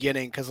from the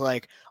beginning. Cause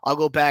like I'll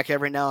go back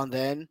every now and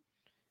then,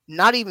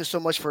 not even so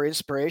much for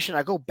inspiration.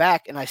 I go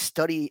back and I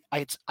study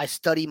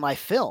my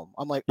film.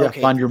 I'm like,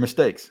 okay, find your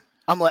mistakes.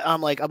 I'm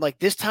like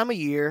this time of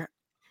year,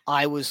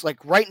 I was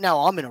like, right now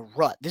I'm in a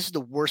rut. This is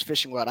the worst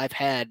fishing rut I've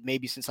had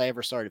maybe since I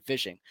ever started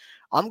fishing.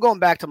 I'm going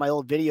back to my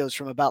old videos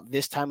from about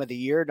this time of the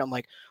year. And I'm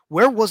like,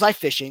 where was I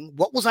fishing?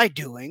 What was I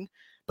doing?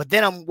 But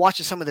then I'm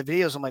watching some of the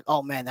videos. I'm like,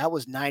 oh man, that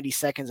was 90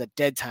 seconds of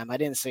dead time. I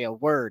didn't say a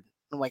word.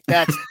 I'm like,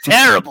 that's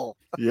terrible.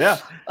 Yeah.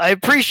 I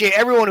appreciate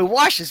everyone who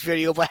watched this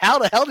video, but how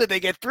the hell did they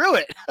get through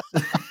it?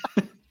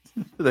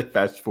 They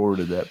fast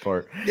forwarded that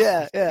part.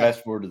 Yeah.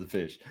 Fast forward to the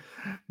fish.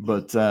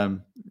 But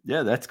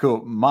yeah, that's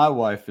cool. My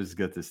wife has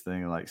got this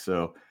thing like,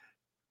 so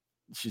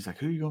she's like,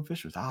 who are you going to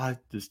fish with?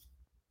 Just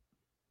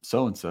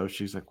so and so.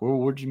 She's like, well,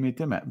 where'd you meet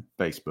them at?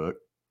 Facebook.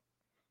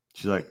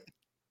 She's like,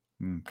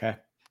 okay.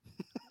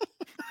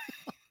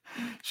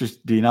 She's,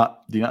 do you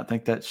not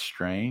think that's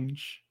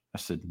strange? I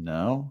said,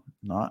 no,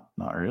 not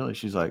really.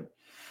 She's like,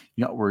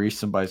 you not worry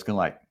somebody's gonna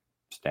like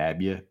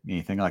stab you,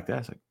 anything like that? I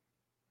was like,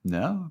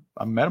 no,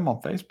 I met them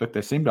on Facebook.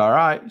 They seemed all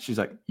right. She's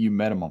like, you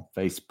met them on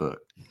Facebook.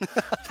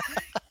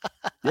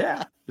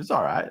 Yeah, it's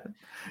all right.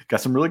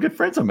 Got some really good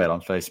friends I met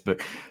on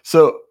Facebook.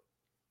 So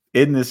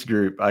in this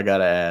group, I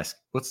gotta ask,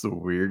 what's the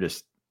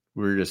weirdest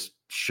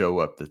show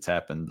up that's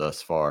happened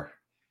thus far?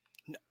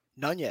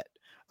 None yet.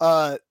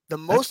 The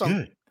most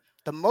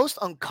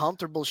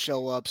uncomfortable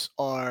show ups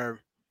are,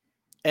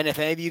 and if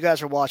any of you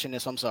guys are watching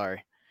this, I'm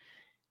sorry.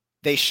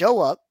 They show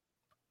up,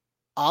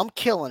 I'm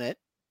killing it.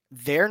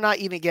 They're not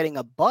even getting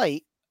a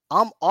bite.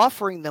 I'm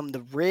offering them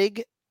the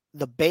rig,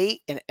 the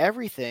bait, and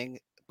everything,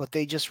 but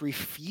they just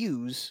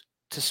refuse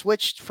to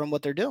switch from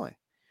what they're doing.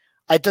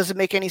 It doesn't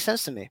make any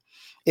sense to me.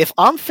 If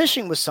I'm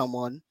fishing with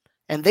someone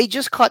and they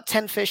just caught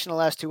 10 fish in the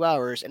last 2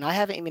 hours and I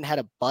haven't even had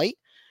a bite,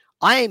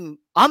 I'm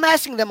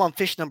asking them on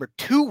fish number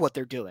 2 what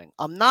they're doing.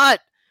 I'm not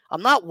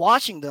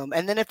watching them,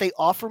 and then if they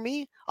offer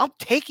me, I'm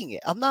taking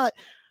it. And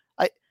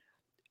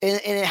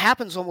it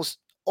happens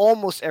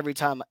almost every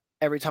time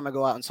I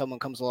go out and someone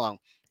comes along.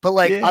 But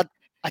like Yeah.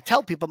 I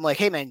tell people, I'm like,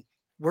 hey man,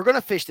 we're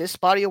gonna fish this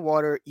body of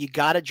water. You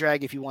gotta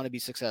drag if you want to be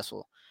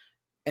successful.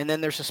 And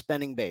then they're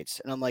suspending baits,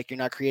 and I'm like, you're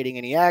not creating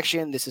any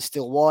action. This is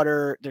still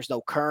water. There's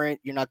no current.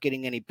 You're not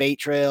getting any bait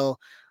trail.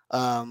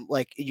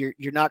 Like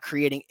you're not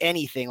creating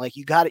anything. Like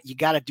you got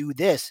to do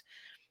this.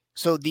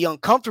 So the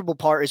uncomfortable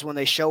part is when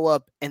they show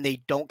up and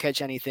they don't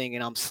catch anything,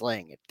 and I'm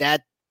slaying it.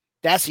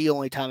 That's the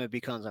only time it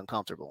becomes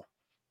uncomfortable,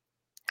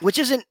 which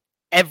isn't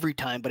every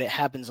time, but it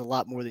happens a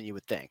lot more than you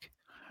would think.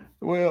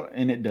 Well,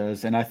 and it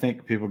does. And I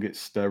think people get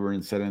stubborn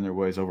and set in their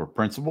ways over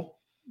principle.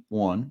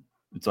 One,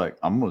 it's like,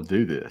 I'm going to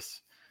do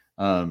this.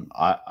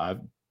 I've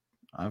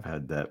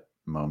had that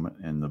moment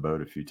in the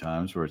boat a few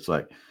times where it's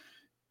like,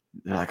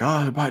 they're like,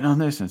 oh, they're biting on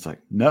this. And it's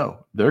like,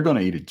 no, they're going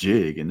to eat a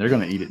jig and they're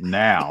going to eat it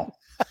now.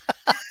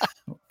 I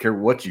don't care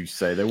what you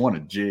say. They want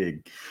a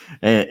jig.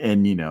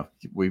 And you know,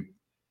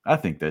 I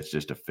think that's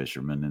just a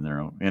fisherman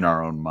in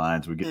our own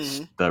minds. We get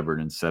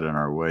stubborn and set in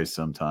our ways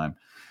sometime.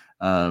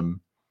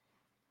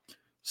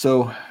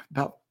 So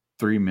about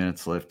 3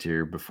 minutes left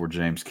here before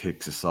James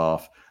kicks us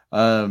off.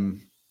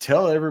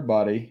 Tell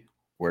everybody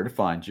where to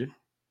find you.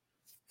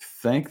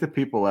 Thank the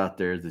people out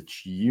there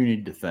that you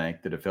need to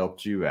thank that have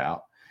helped you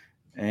out.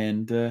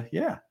 And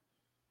yeah,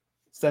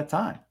 it's that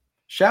time.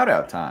 Shout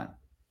out time.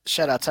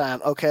 Shout out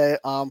time. Okay,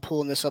 I'm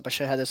pulling this up. I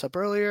should have had this up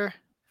earlier.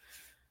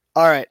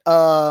 All right.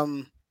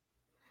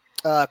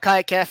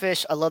 Kayak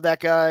Catfish. I love that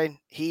guy.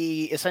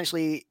 He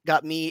essentially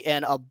got me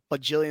and a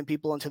bajillion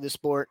people into this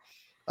sport.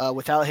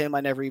 Without him,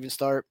 I never even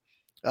start.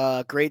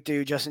 Great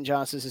dude. Justin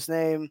Johnson's his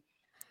name.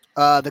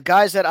 The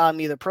guys that I'm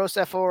either pro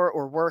staff for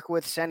or work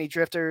with, Sandy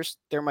Drifters,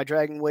 they're my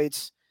dragging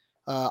weights.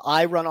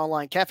 I run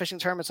online catfishing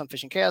tournaments on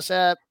Fishing Chaos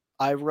app.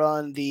 I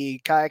run the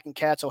Kayak and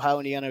Cats, Ohio,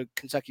 Indiana,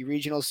 Kentucky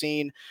regional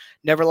scene.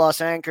 Never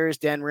Lost Anchors,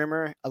 Dan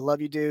Rimmer. I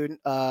love you, dude.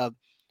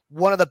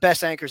 One of the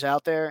best anchors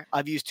out there.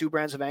 I've used 2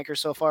 brands of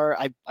anchors so far.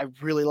 I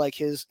really like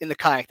his, in the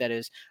kayak, that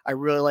is. I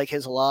really like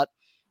his a lot.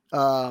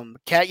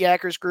 Cat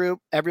Yackers group,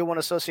 everyone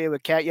associated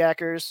with Cat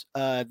Yackers.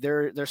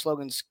 Their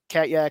slogan's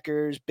Cat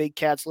Yackers, Big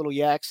Cats, Little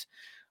Yaks.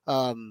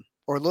 Or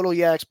Little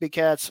Yaks, Big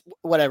Cats,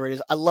 whatever it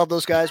is. I love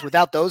those guys.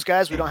 Without those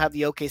guys, we don't have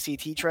the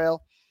OKCT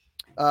trail.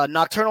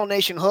 Nocturnal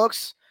Nation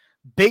Hooks,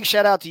 big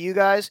shout out to you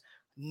guys.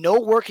 No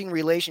working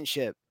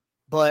relationship,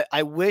 but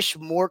I wish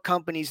more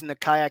companies in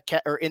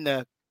the in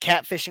the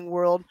catfishing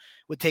world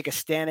would take a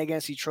stand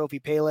against these trophy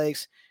pay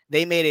lakes.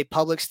 They made a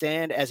public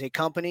stand as a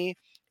company,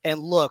 and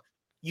look,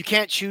 you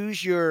cannot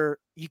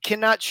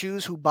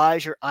choose who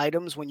buys your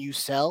items when you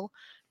sell,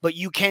 but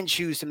you can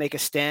choose to make a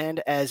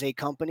stand as a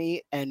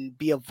company and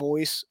be a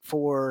voice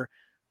for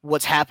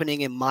what's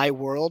happening in my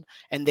world.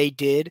 And they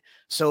did.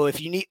 So if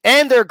you need,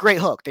 and they're a great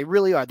hook. They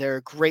really are. They're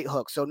a great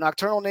hook. So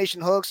Nocturnal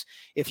Nation Hooks,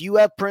 if you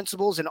have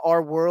principles in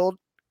our world,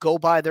 go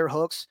buy their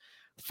hooks.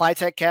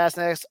 Phytech Cast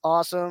Next,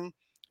 awesome.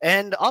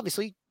 And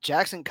obviously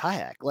Jackson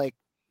Kayak. Like,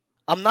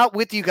 I'm not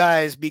with you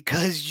guys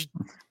because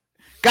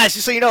guys,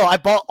 just so you know, I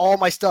bought all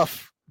my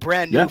stuff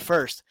brand new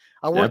first.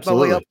 I worked my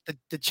way up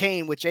the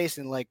chain with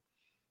Jason. Like,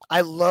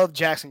 I love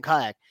Jackson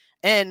Kayak.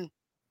 And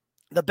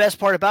the best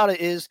part about it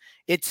is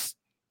they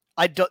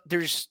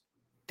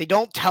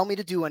don't tell me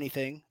to do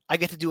anything. I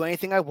get to do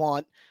anything I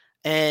want,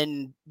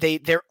 and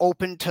they're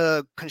open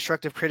to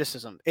constructive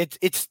criticism.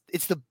 It's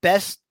the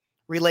best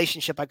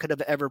relationship I could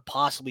have ever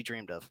possibly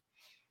dreamed of.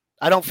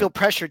 I don't feel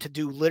pressure to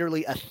do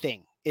literally a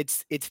thing.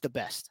 It's the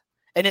best.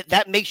 And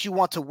that makes you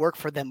want to work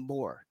for them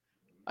more.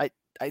 I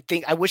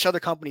wish other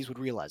companies would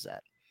realize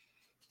that.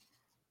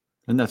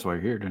 And that's why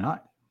you're here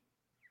tonight.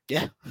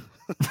 Yeah.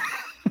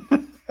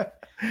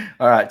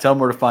 All right. Tell them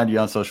where to find you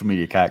on social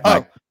media, Kayak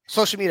Mike.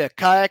 Social media,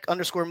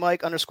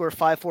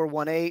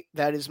 kayak_Mike_5418.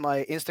 That is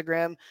my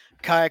Instagram.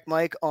 Kayak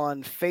Mike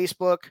on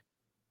Facebook.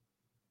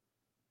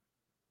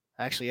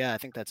 Actually, yeah, I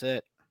think that's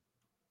it.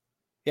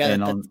 Yeah,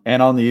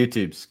 and on the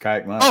YouTubes,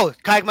 Kayak Mike. Oh,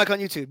 Kayak Mike on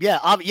YouTube. Yeah,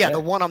 the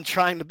one I'm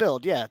trying to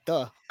build. Yeah,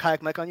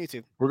 Kayak Mike on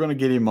YouTube. We're gonna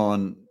get him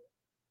on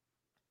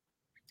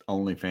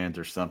OnlyFans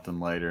or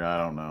something later. I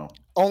don't know.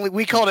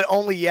 We called it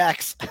Only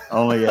Yaks.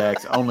 Only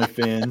Yaks,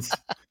 OnlyFans.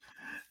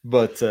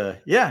 But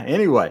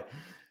anyway,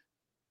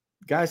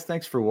 guys,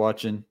 thanks for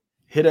watching.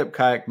 Hit up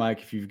Kayak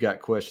Mike if you've got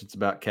questions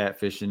about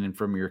catfishing and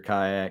from your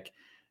kayak.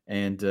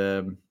 And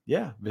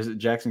visit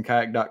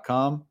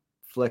JacksonKayak.com.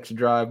 Flex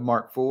Drive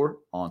Mark IV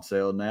on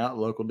sale now at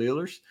local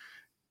dealers.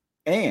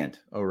 And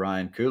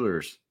Orion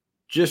Coolers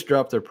just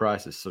dropped their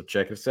prices. So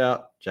check us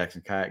out,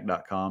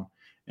 JacksonKayak.com.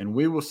 And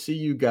we will see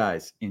you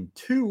guys in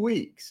 2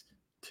 weeks.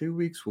 2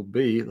 weeks will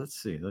be,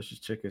 let's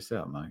just check this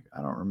out, Mike.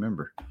 I don't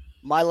remember.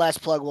 My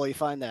last plug while you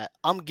find that.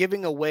 I'm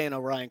giving away an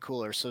Orion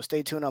cooler, so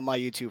stay tuned on my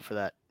YouTube for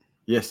that.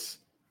 Yes.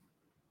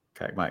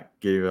 Kayak Mike,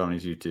 get it on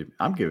his YouTube.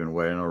 I'm giving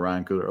away an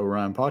Orion cooler,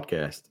 Orion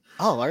podcast.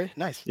 Oh, are you?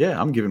 Nice. Yeah,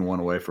 I'm giving one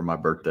away for my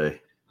birthday.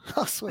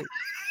 Oh, sweet.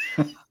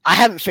 I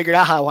haven't figured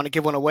out how I want to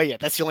give one away yet.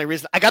 That's the only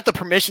reason. I got the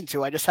permission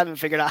to. I just haven't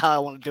figured out how I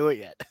want to do it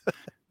yet.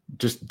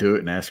 Just do it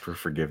and ask for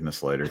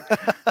forgiveness later.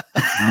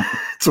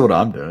 That's what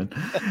I'm doing.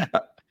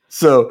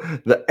 So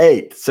the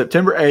 8th,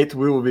 September 8th,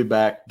 we will be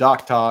back.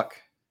 Dock Talk,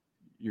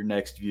 your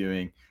next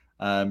viewing.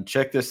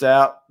 Check this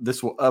out.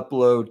 This will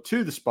upload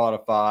to the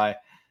Spotify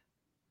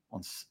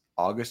on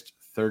August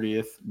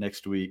 30th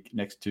next week,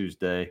 next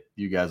Tuesday.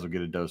 You guys will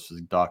get a dose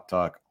of Dock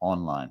Talk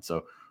online.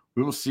 So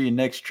we will see you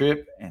next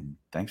trip, and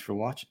thanks for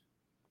watching.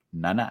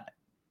 Night-night.